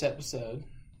to this episode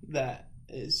that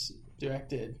is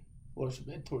directed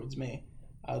towards me,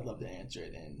 I would love to answer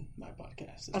it in my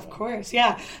podcast as Of well. course,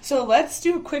 yeah. So let's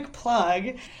do a quick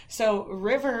plug. So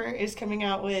River is coming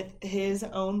out with his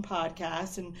own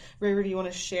podcast, and River, do you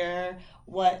want to share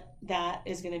what that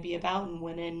is going to be about and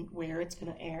when and where it's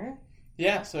going to air?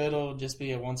 Yeah, so it'll just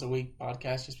be a once-a-week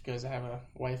podcast just because I have a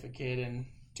wife, a kid, and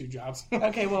 2 jobs.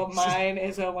 Okay, well, mine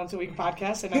is a once-a-week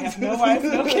podcast, and I have no wife,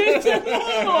 no kids, and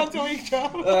a once-a-week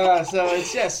job. So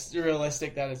it's just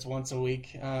realistic that it's once a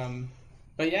week.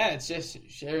 But yeah, it's just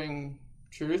sharing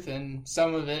truth, and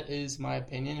some of it is my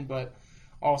opinion, but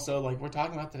also, like we're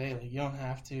talking about today, like you don't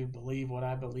have to believe what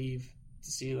I believe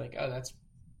to see, like, oh, that's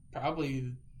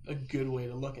probably a good way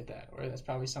to look at that, or that's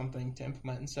probably something to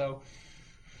implement. And so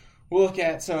we'll look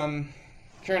at some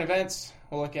current events.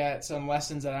 We'll look at some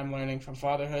lessons that I'm learning from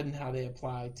fatherhood and how they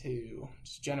apply to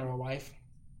just general life.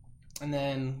 And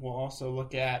then we'll also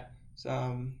look at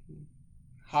some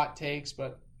hot takes,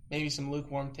 but maybe some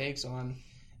lukewarm takes on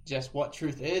just what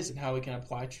truth is and how we can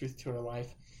apply truth to our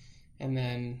life. And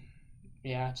then,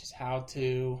 yeah, just how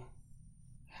to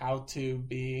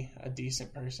be a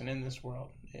decent person in this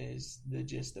world is the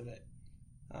gist of it.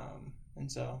 And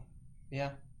so, yeah.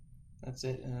 That's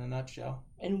it in a nutshell.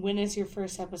 And when is your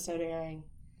first episode airing?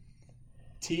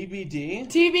 TBD.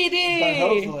 TBD! But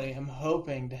hopefully, I'm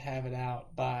hoping to have it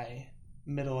out by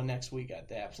middle of next week at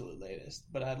the absolute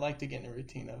latest. But I'd like to get in a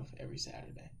routine of every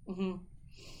Saturday. Mm-hmm.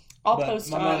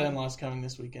 My mother-in-law's coming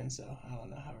this weekend, so I don't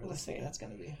know how realistic that's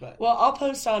going to be. But well, I'll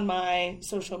post on my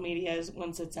social medias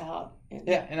once it's out.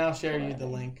 And I'll share you the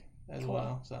link as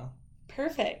well. So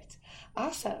perfect.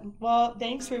 Awesome. Well,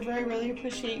 thanks, River. I really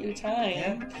appreciate your time.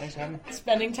 Yeah, thanks for having me.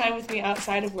 Spending time with me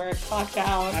outside of work, clocked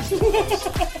out.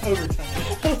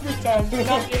 Overtime. We're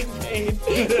not getting paid.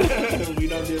 We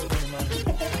don't do it for the money.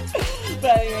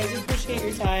 But anyways, appreciate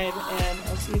your time, and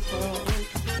I'll see you tomorrow.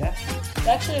 Yeah.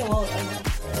 Actually, I won't. I know.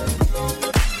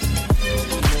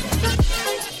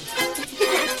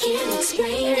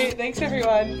 Hey, thanks,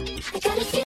 everyone.